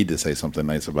 You need to say something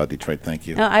nice about Detroit. Thank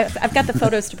you. No, I've got the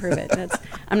photos to prove it.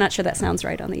 I'm not sure that sounds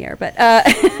right on the air, but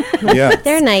Yeah.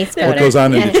 They're nice. What photos. goes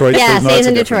on in Detroit? Yeah, no, stays it's a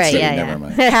in different Detroit. city. Yeah, Never yeah.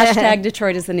 mind. hashtag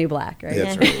Detroit is the new black, right?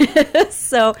 That's right.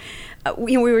 So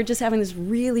we were just having this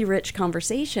really rich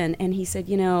conversation, and he said,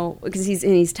 because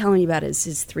he's telling me about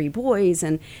his 3 boys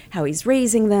and how he's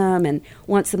raising them and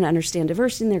wants them to understand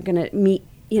diversity, and they're going to meet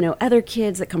other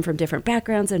kids that come from different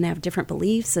backgrounds and have different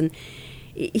beliefs. And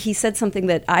he said something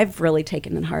that I've really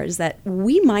taken in heart, is that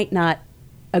we might not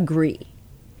agree,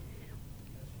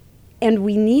 and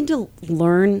we need to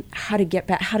learn how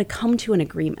to come to an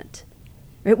agreement.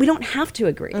 Right? We don't have to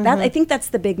agree. I think that's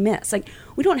the big miss. Like,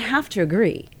 we don't have to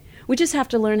agree. We just have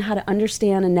to learn how to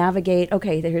understand and navigate.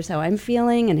 Okay, here's how I'm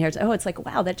feeling, and it's like,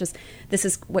 wow, this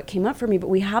is what came up for me. But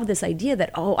we have this idea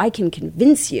that, I can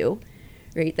convince you,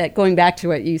 right? That going back to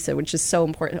what you said, which is so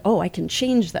important. I can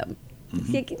change them.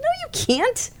 Like, no, you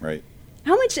can't. Right.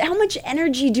 How much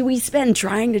energy do we spend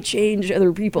trying to change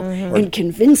other people and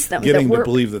convince them Getting that to we're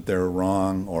believe that they're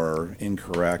wrong or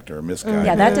incorrect or misguided.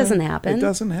 Yeah, that doesn't happen. It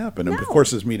doesn't happen. And it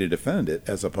forces me to defend it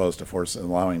as opposed to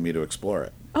allowing me to explore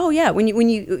it. Oh yeah, when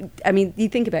you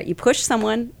think about it, you push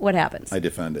someone, what happens? I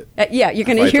defend it. You're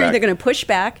fight either back. going to push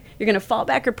back, you're going to fall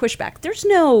back or push back. There's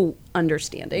no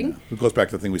understanding. It goes back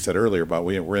to the thing we said earlier about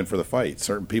we're in for the fight.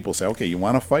 Certain people say, okay, you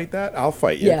want to fight that? I'll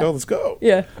fight you. Yeah. Go, let's go.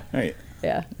 Yeah. Right.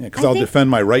 Yeah. Because I'll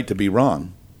defend my right to be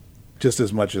wrong just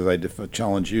as much as I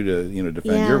challenge you to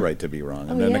defend Yeah. your right to be wrong.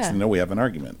 And then next yeah. thing you know, we have an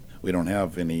argument. We don't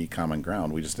have any common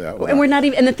ground. We just And we're not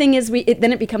even. And the thing is,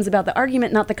 then it becomes about the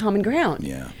argument, not the common ground.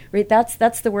 Yeah. Right.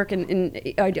 That's the work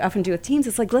I often do with teams.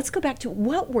 It's like, let's go back to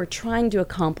what we're trying to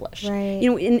accomplish. Right.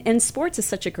 And sports is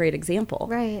such a great example.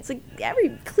 Right. It's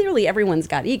like clearly everyone's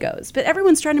got egos, but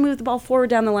everyone's trying to move the ball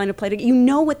forward down the line of play. You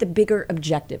know what the bigger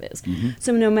objective is.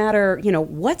 So no matter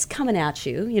what's coming at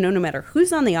you, no matter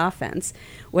who's on the offense,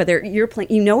 whether you're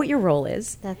playing, you know what your role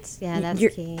is. That's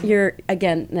you're, key. You're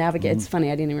again navigate. It's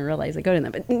funny, I didn't even realize I go to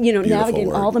them, but navigating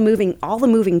word. all the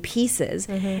moving pieces,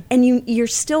 and you're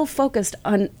still focused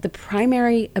on the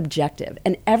primary objective,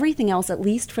 and everything else, at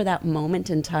least for that moment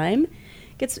in time,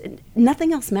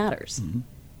 nothing else matters.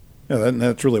 Yeah,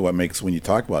 that's really what makes, when you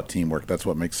talk about teamwork, that's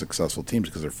what makes successful teams,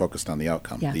 because they're focused on the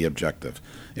outcome, the objective.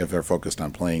 If they're focused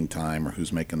on playing time or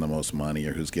who's making the most money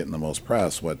or who's getting the most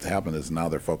press, what's happened is now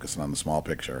they're focusing on the small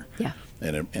picture. Yeah.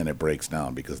 And it breaks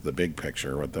down, because the big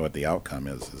picture, what the outcome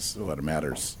is what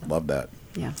matters. Love that.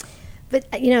 Yeah. But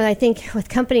I think with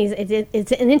companies,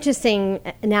 it's an interesting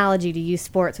analogy to use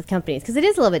sports with companies, because it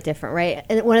is a little bit different, right?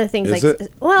 And one of the things, Is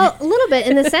it? a little bit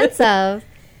in the sense of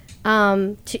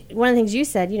one of the things you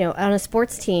said, on a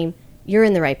sports team, you're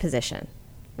in the right position,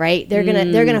 right? They're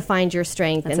gonna find your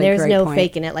strength, That's and a there's great no point.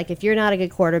 faking it. Like, if you're not a good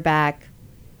quarterback,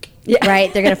 Yeah.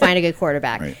 right, they're gonna find a good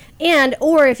quarterback, Right.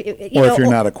 or if Or if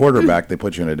you're not a quarterback, they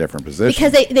put you in a different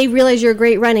position. because they realize you're a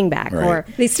great running back, Right. or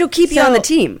They still keep you on the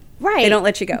team. Right. They don't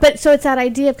let you go. But so it's that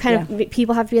idea of kind of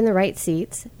people have to be in the right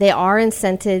seats. They are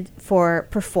incented for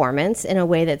performance in a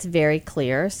way that's very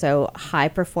clear. So high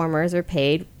performers are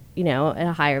paid, at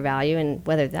a higher value, and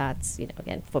whether that's,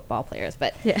 again, football players.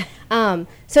 But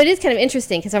so it is kind of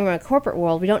interesting, because I'm in a corporate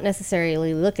world, we don't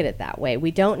necessarily look at it that way. We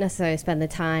don't necessarily spend the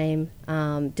time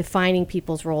defining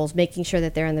people's roles, making sure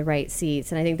that they're in the right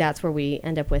seats. And I think that's where we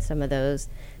end up with some of those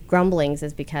grumblings,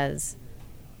 is because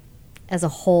as a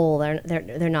whole,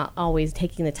 they're not always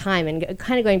taking the time. And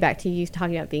kind of going back to you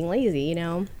talking about being lazy,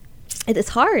 it's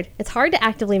hard. It's hard to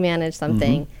actively manage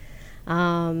something.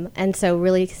 And so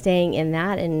really staying in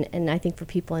that, and I think for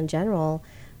people in general,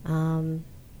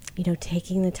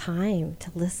 taking the time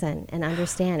to listen and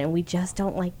understand. And we just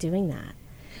don't like doing that.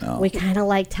 No. We kind of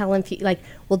like telling people, like,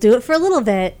 we'll do it for a little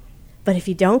bit, but if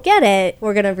you don't get it,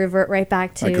 we're going to revert right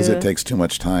back to... Because it takes too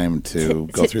much time to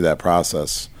go through that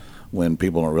process, when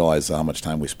people don't realize how much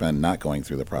time we spend not going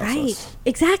through the process. Right,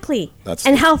 exactly. That's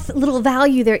and how little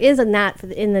value there is in that,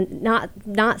 in the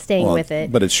not staying with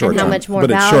it. But it's short and term. how much more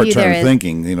but it's value short there term is.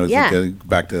 thinking. Yeah.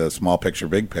 Back to small picture,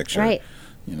 big picture. Right.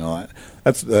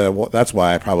 That's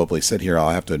why I probably sit here. I'll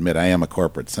have to admit I am a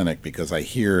corporate cynic, because I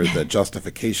hear the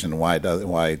justification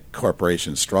why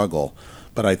corporations struggle.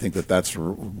 But I think that's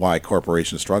why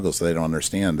corporations struggle, so they don't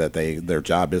understand that their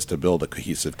job is to build a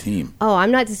cohesive team. Oh,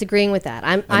 I'm not disagreeing with that.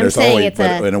 I'm And saying always, it's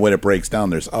and when it breaks down,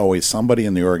 there's always somebody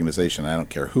in the organization, I don't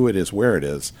care who it is, where it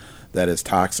is, that is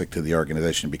toxic to the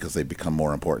organization, because they become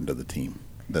more important to the team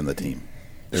than the team.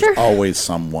 There's Sure. always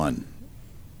someone.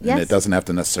 Yes. And it doesn't have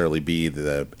to necessarily be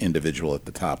the individual at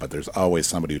the top, but there's always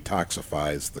somebody who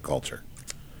toxifies the culture.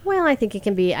 Well, I think it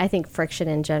can be, I think friction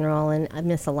in general and a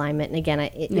misalignment. And again,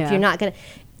 if you're not going to,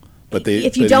 But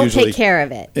if you don't take care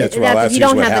of it, if you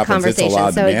don't have the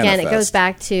conversation. So again, it goes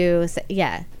back to,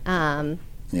 yeah,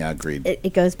 agreed.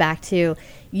 It goes back to,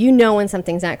 when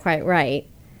something's not quite right,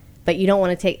 but you don't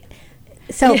want to take.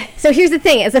 So here's the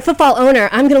thing: as a football owner,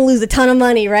 I'm going to lose a ton of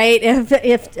money, right?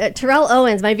 If Terrell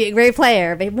Owens might be a great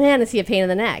player, but man, is he a pain in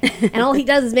the neck? And all he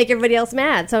does is make everybody else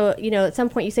mad. So at some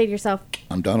point, you say to yourself,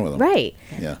 "I'm done with him." Right?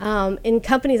 Yeah. In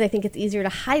companies, I think it's easier to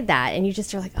hide that, and you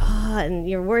just are like, and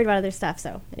you're worried about other stuff.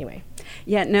 So anyway.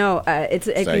 Yeah, no,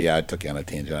 Sorry, I took you on a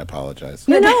tangent. I apologize.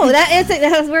 No,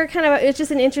 we're kind of. It's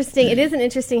just it is an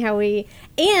interesting how we.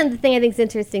 And the thing I think is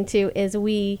interesting too is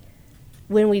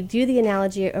when we do the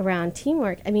analogy around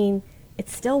teamwork, I mean,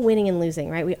 it's still winning and losing,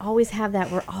 right? We always have that.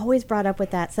 We're always brought up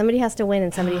with that. Somebody has to win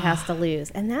and somebody has to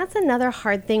lose. And that's another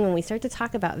hard thing when we start to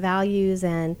talk about values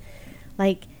and,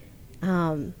 like,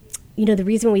 the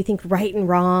reason we think right and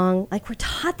wrong. Like, we're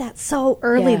taught that so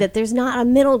early that there's not a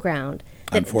middle ground.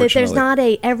 That there's not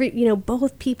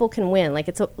both people can win. Like,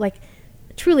 it's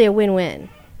truly a win-win.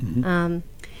 Mm-hmm.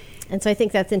 And so I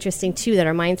think that's interesting, too, that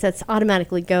our mindsets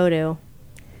automatically go to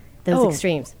those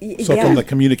extremes. So from the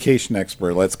communication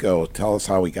expert, let's go. Tell us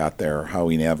how we got there, how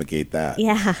we navigate that.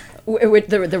 Yeah. With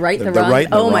the right, the wrong. Right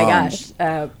and the my wrong, gosh.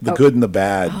 The good and the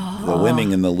bad, the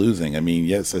winning and the losing. I mean,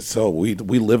 yes, it's so. We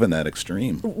live in that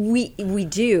extreme. We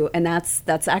do, and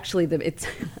that's actually it's.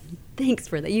 Thanks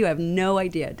for that. You have no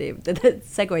idea, Dave. The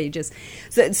segue you just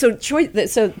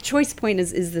choice point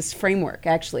is this framework.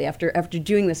 Actually, after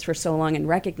doing this for so long and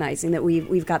recognizing that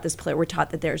we've got this play, we're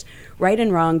taught that there's right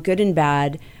and wrong, good and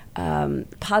bad,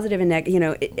 positive and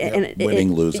negative,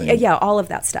 winning, losing, all of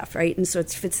that stuff, right? And so it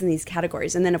fits in these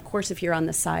categories. And then, of course, if you're on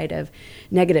the side of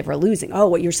negative or losing,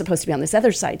 you're supposed to be on this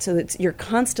other side. So you're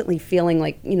constantly feeling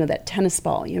like that tennis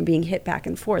ball, being hit back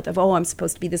and forth of I'm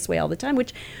supposed to be this way all the time.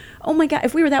 Which, oh my God,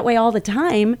 if we were that way all the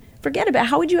time, forget about it.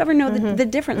 How would you ever know the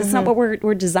difference? It's not what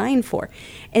we're designed for.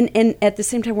 And at the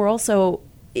same time, we're also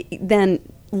then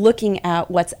looking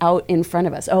at what's out in front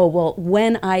of us.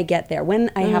 When I get there, when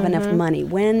I have enough money,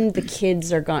 when the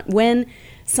kids are gone, when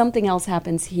something else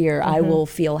happens here, I will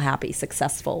feel happy,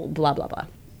 successful, blah, blah, blah.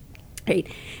 Right?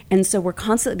 And so we're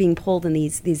constantly being pulled in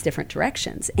these different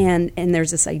directions. And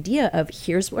there's this idea of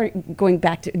here's where, going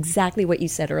back to exactly what you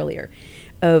said earlier,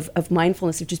 of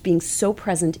mindfulness, of just being so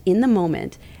present in the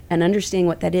moment and understanding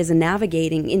what that is and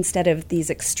navigating, instead of these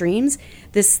extremes,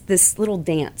 this little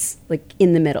dance, like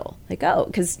in the middle. Like,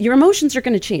 because your emotions are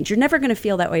going to change. You're never going to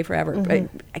feel that way forever. But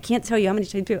I can't tell you how many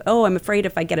times people, I'm afraid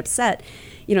if I get upset,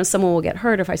 someone will get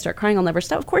hurt. If I start crying, I'll never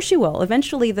stop. Of course you will.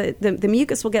 Eventually the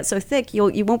mucus will get so thick,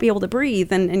 you won't be able to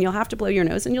breathe, and you'll have to blow your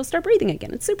nose, and you'll start breathing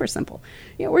again. It's super simple.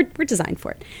 We're designed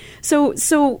for it.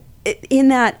 So in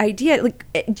that idea, like,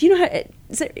 do you know how,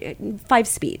 is it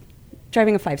 5-speed?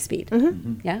 Driving a 5-speed.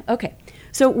 Mm-hmm. Yeah? Okay.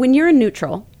 So when you're in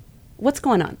neutral, what's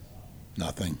going on?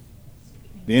 Nothing.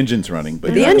 The engine's running,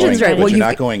 but the engine's right. Well, you're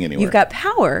not going anywhere. You've got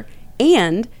power,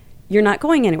 and you're not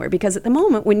going anywhere, because at the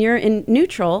moment when you're in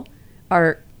neutral,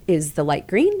 is the light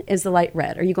green? Is the light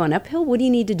red? Are you going uphill? What do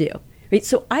you need to do? Right?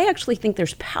 So I actually think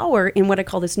there's power in what I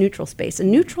call this neutral space.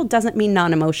 And neutral doesn't mean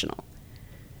non-emotional.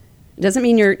 It doesn't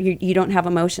mean you don't have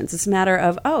emotions. It's a matter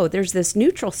of, there's this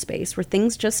neutral space where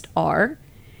things just are.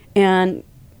 And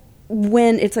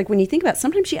when you think about it,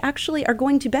 sometimes you actually are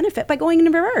going to benefit by going in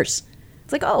reverse.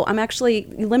 It's like, now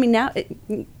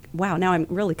I'm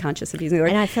really conscious of using the word.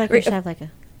 And I feel like we should have like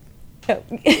a...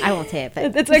 I won't say it,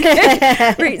 but... It's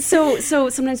okay. Right. So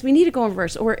sometimes we need to go in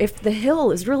reverse. Or if the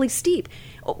hill is really steep,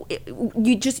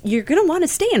 you're going to want to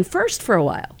stay in first for a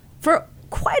while. For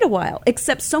quite a while.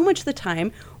 Except so much of the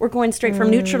time, we're going straight from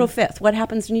neutral to fifth. What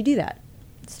happens when you do that?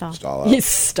 Stall out. You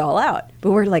stall out.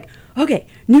 But we're like, okay,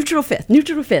 neutral fifth,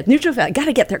 neutral fifth, neutral fifth.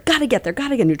 Gotta get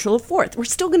there, neutral fourth. We're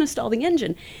still going to stall the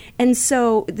engine. And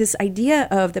so this idea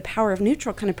of the power of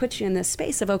neutral kind of puts you in this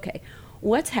space of, okay,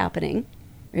 what's happening,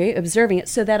 right? Observing it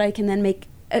so that I can then make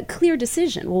a clear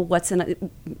decision. Well,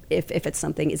 if it's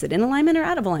something, is it in alignment or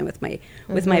out of alignment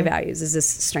with my values? Is this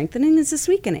strengthening? Is this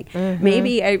weakening?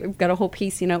 Maybe I've got a whole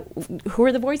piece, who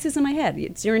are the voices in my head?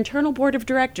 It's your internal board of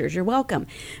directors. You're welcome.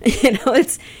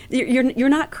 You're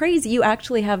not crazy. You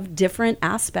actually have different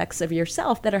aspects of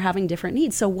yourself that are having different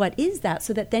needs. So what is that?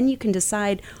 So that then you can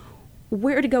decide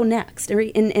where to go next.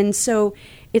 And so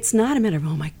it's not a matter of,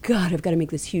 oh my God, I've got to make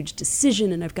this huge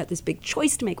decision and I've got this big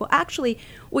choice to make. Well, actually,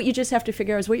 what you just have to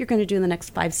figure out is what you're going to do in the next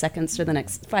 5 seconds or the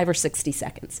next 5 or 60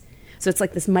 seconds. So it's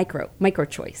like this micro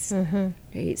choice.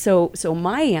 Right? So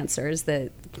my answer is the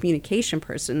communication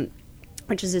person,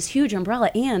 which is this huge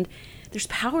umbrella, and there's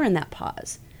power in that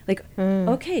pause. Like,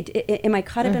 okay, am I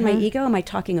caught up in my ego? Am I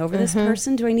talking over this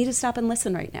person? Do I need to stop and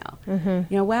listen right now? You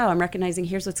know, wow, I'm recognizing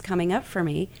here's what's coming up for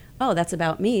me. Oh, that's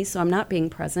about me, so I'm not being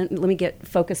present. Let me get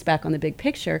focused back on the big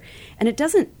picture. And it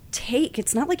doesn't take,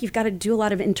 it's not like you've got to do a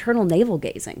lot of internal navel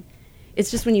gazing. It's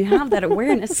just when you have that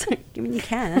awareness, I mean, you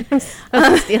can.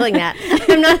 I'm stealing that.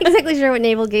 I'm not exactly sure what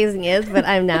navel gazing is, but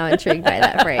I'm now intrigued by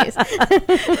that phrase.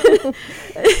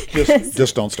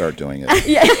 Just don't start doing it.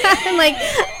 I'm like,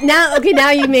 now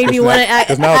you made me want to. I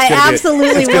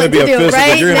absolutely it's want be to a do it physical.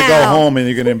 right You're going to go now. home and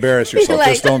you're going to embarrass yourself.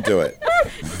 Like, just don't do it.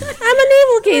 I'm a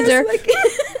navel gazer.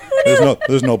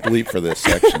 There's no bleep for this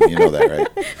section. You know that,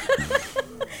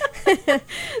 right?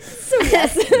 So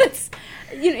yes,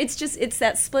 you know, it's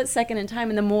that split second in time,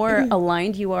 and the more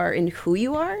aligned you are in who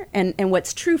you are and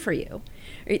what's true for you,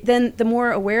 right, then the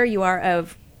more aware you are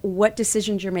of what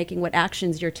decisions you're making, what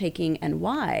actions you're taking, and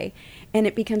why, and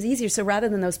it becomes easier. So rather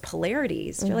than those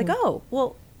polarities, you're like, oh,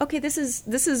 well, okay, this is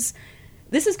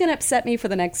going to upset me for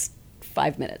the next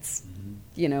 5 minutes.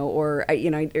 You know, or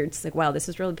it's like, wow, this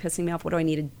is really pissing me off. What do I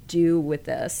need to do with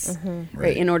this,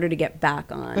 right, in order to get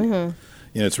back on?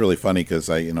 You know, it's really funny because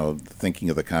thinking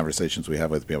of the conversations we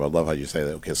have with people, I love how you say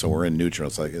that. Okay, so we're in neutral.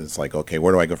 It's like, okay,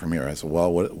 where do I go from here? I said,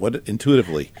 well, what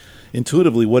intuitively,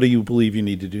 what do you believe you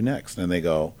need to do next? And they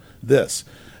go, this,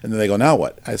 and then they go, now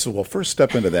what? I said, well, first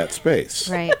step into that space,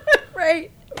 Right.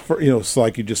 Right. So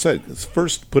like you just said,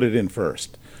 first put it in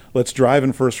first. Let's drive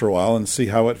in first for a while and see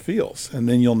how it feels, and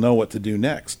then you'll know what to do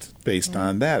next based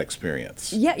on that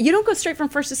experience. Yeah, you don't go straight from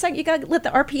first to second. You got to let the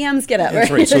RPMs get up. That's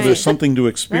right. So there's something to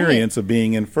experience of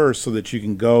being in first so that you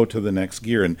can go to the next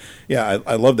gear. And yeah,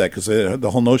 I love that because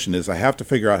the whole notion is I have to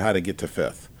figure out how to get to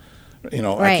fifth. You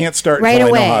know, I can't start until I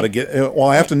know how to get. Well,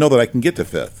 I have to know that I can get to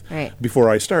fifth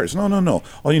before I start. So, no.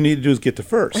 All you need to do is get to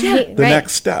first. The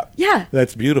next step. Yeah,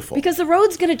 that's beautiful. Because the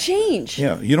road's going to change.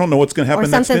 Yeah, you don't know what's going to happen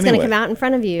next anyway. Or something's going to come out in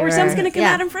front of you. Or something's going to come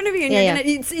out in front of you, and you're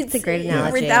going to. It's a great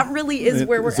analogy. That really is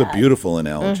where we're at. It's a beautiful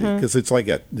analogy because it's like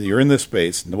you're in this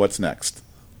space. And what's next?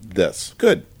 This.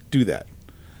 Good. Do that.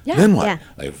 Yeah. Then what?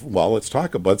 Yeah. Well,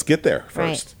 let's get there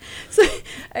first. So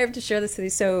I have to share this with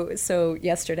you. So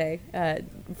yesterday, a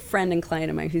friend and client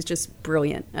of mine who's just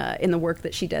brilliant in the work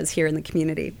that she does here in the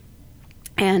community,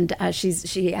 and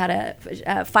she had a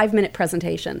 5-minute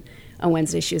presentation on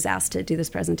Wednesday. She was asked to do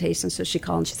this presentation, so she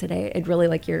called and she said, "Hey, I'd really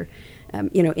like your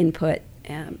input,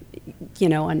 on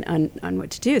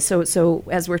what to do." So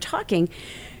as we're talking,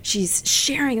 she's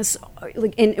sharing us,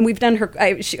 and we've done her.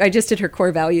 I just did her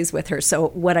core values with her. So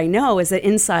what I know is that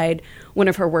inside one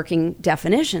of her working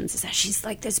definitions is that she's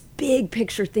like this big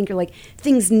picture thinker. Like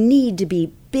things need to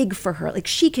be big for her. Like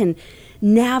she can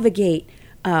navigate,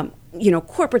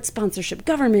 corporate sponsorship,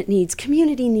 government needs,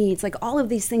 community needs, like all of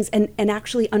these things, and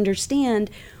actually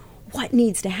understand what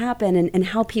needs to happen and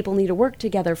how people need to work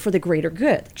together for the greater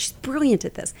good. She's brilliant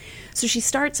at this. So she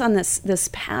starts on this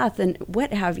path and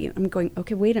what have you. I'm going,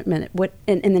 okay, wait a minute. What?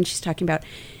 And then she's talking about,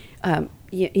 how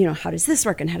does this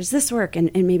work and how does this work?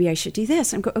 And maybe I should do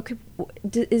this. I'm going, okay,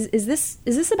 is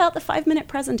this about the 5-minute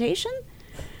presentation?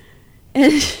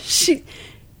 And she,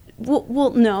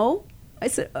 well, no. I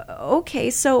said, okay,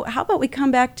 so how about we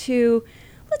come back to,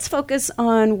 let's focus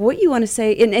on what you want to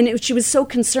say. And she was so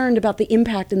concerned about the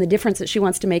impact and the difference that she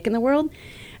wants to make in the world.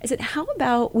 I said, how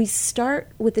about we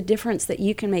start with the difference that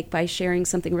you can make by sharing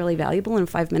something really valuable in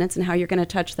 5 minutes and how you're going to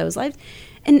touch those lives.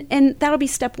 And that'll be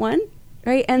step 1,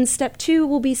 right? And step 2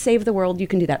 will be save the world. You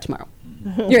can do that tomorrow.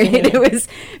 Right?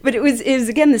 It was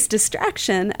again, this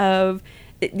distraction of,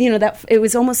 that it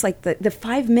was almost like the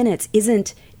 5 minutes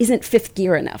isn't fifth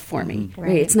gear enough for me.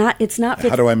 Right? It's not.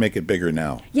 How do I make it bigger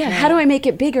now? Yeah. Right. How do I make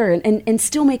it bigger and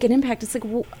still make an impact? It's like,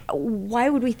 why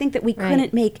would we think that we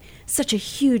couldn't make such a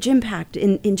huge impact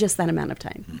in just that amount of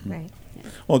time? Right. Yeah.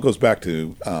 Well, it goes back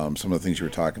to some of the things you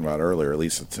were talking about earlier. At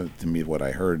least to me, what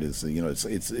I heard is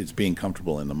it's being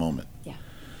comfortable in the moment. Yeah.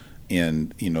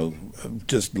 And,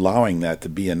 just allowing that to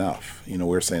be enough.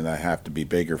 We're saying that I have to be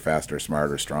bigger, faster,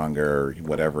 smarter, stronger,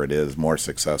 whatever it is, more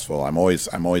successful. I'm always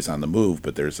on the move,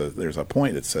 but there's a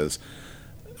point that says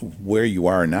where you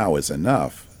are now is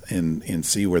enough and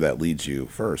see where that leads you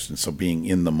first. And so being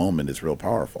in the moment is real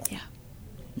powerful. Yeah.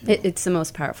 It's the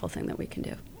most powerful thing that we can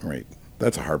do. Right.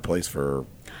 That's a hard place for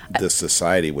this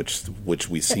society, which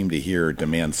we seem to hear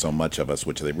demands so much of us,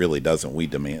 which it really doesn't. We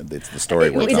demand. It's the story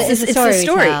we're telling. It's the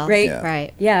story, right? Yeah.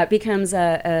 Right. Yeah, it becomes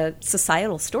a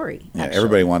societal story. Yeah, actually.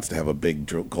 everybody wants to have a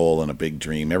big goal and a big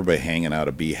dream. Everybody hanging out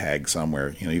a BHAG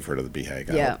somewhere. You've heard of the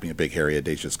BHAG. Yeah. A big, hairy,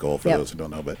 audacious goal for those who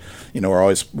don't know. But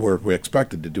we're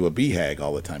expected to do a BHAG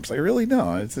all the time. It's like, really?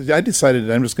 No. I decided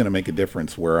I'm just going to make a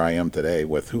difference where I am today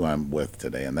with who I'm with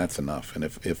today, and that's enough. And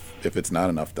if it's not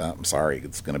enough, I'm sorry.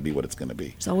 It's going to be what it's going to be.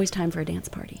 There's always time for a dance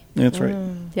party. Yeah, that's right.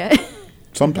 Yeah.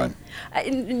 Sometime.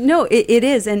 No, it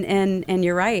is, and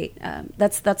you're right.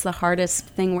 That's the hardest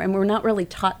thing, and we're not really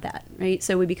taught that, right?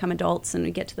 So we become adults, and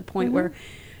we get to the point where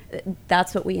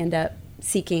that's what we end up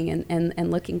seeking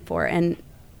and looking for, and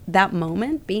that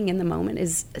moment, being in the moment,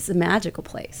 is a magical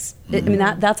place. I mean,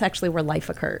 that's actually where life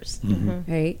occurs,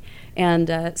 right?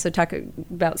 And so talk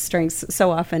about strengths.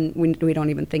 So often we don't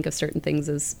even think of certain things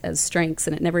as strengths,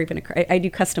 and it never even occurs. I do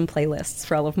custom playlists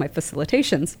for all of my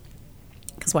facilitations,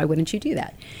 because why wouldn't you do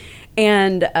that?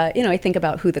 And, I think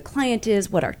about who the client is,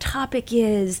 what our topic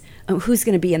is, who's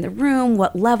going to be in the room,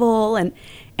 what level,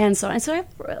 and so I have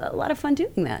a lot of fun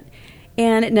doing that.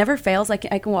 And it never fails. I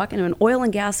can walk into an oil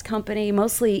and gas company,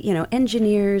 mostly,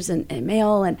 engineers and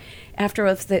male, and after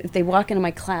if they walk into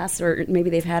my class, or maybe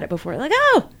they've had it before, like,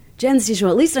 oh, Jen's teaching,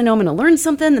 well, at least I know I'm going to learn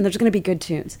something, and there's going to be good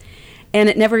tunes. And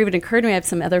it never even occurred to me. I have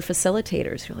some other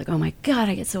facilitators who are like, oh my God,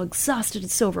 I get so exhausted.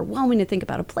 It's so overwhelming to think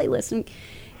about a playlist. And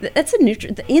that's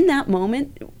in that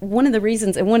moment, one of the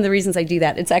reasons I do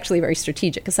that, it's actually very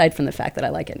strategic, aside from the fact that I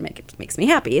like it and it makes me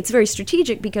happy. It's very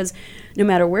strategic because no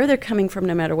matter where they're coming from,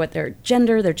 no matter what their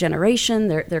gender, their generation,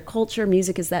 their culture,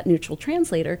 music is that neutral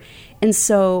translator. And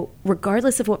so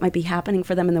regardless of what might be happening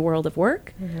for them in the world of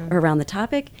work or around the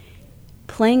topic,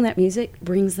 playing that music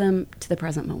brings them to the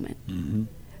present moment.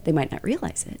 They might not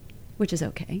realize it, which is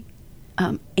okay.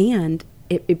 And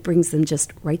it brings them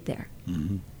just right there.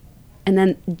 And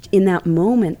then in that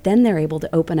moment, then they're able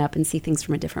to open up and see things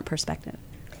from a different perspective.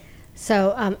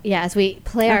 So, as we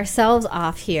play ourselves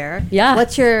off here,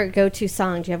 what's your go-to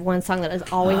song? Do you have one song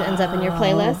that always ends up in your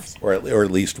playlist? Or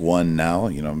at least one now.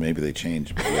 Maybe they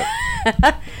change.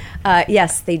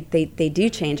 Yes, they do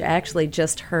change. I actually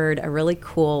just heard a really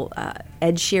cool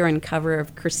Ed Sheeran cover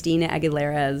of Christina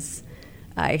Aguilera's.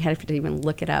 I had to even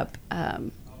look it up,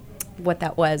 what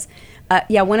that was.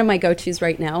 One of my go-tos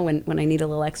right now when I need a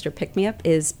little extra pick-me-up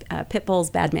is Pitbull's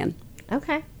Bad Man.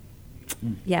 Okay.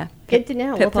 Yeah. Good to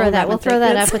know. We'll throw that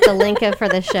up with the link for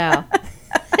the show.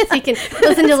 So you can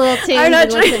listen to a little tunes. I'm not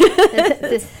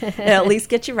It'll at least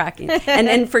get you rocking.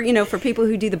 And for people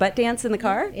who do the butt dance in the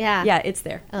car, it's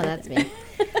there. Oh, that's me.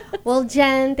 Well,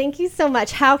 Jen, thank you so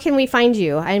much. How can we find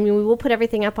you? I mean, we will put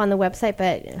everything up on the website,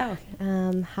 but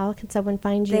how can someone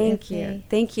find you?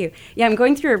 Thank you. Yeah, I'm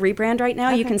going through a rebrand right now.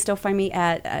 Okay. You can still find me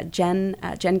at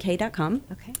jenk.com.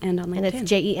 Okay. And on LinkedIn. And it's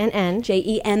JENN.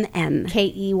 JENN.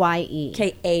 KEYE.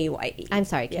 KAYE. I'm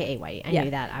sorry, KAYE. I knew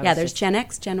that. There's Gen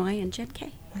X, Gen Y, and Gen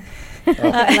K.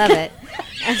 I love it.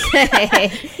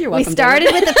 Okay. You're welcome. We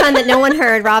started with the pun that no one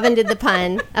heard. Robin did the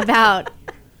pun about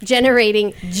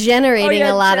generating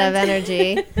a lot of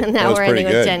energy. And now we're ending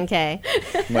with Gen K.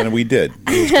 And we did.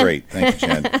 It was great. Thank you,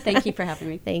 Jen. Thank you for having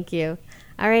me. Thank you.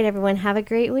 All right, everyone. Have a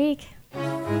great week.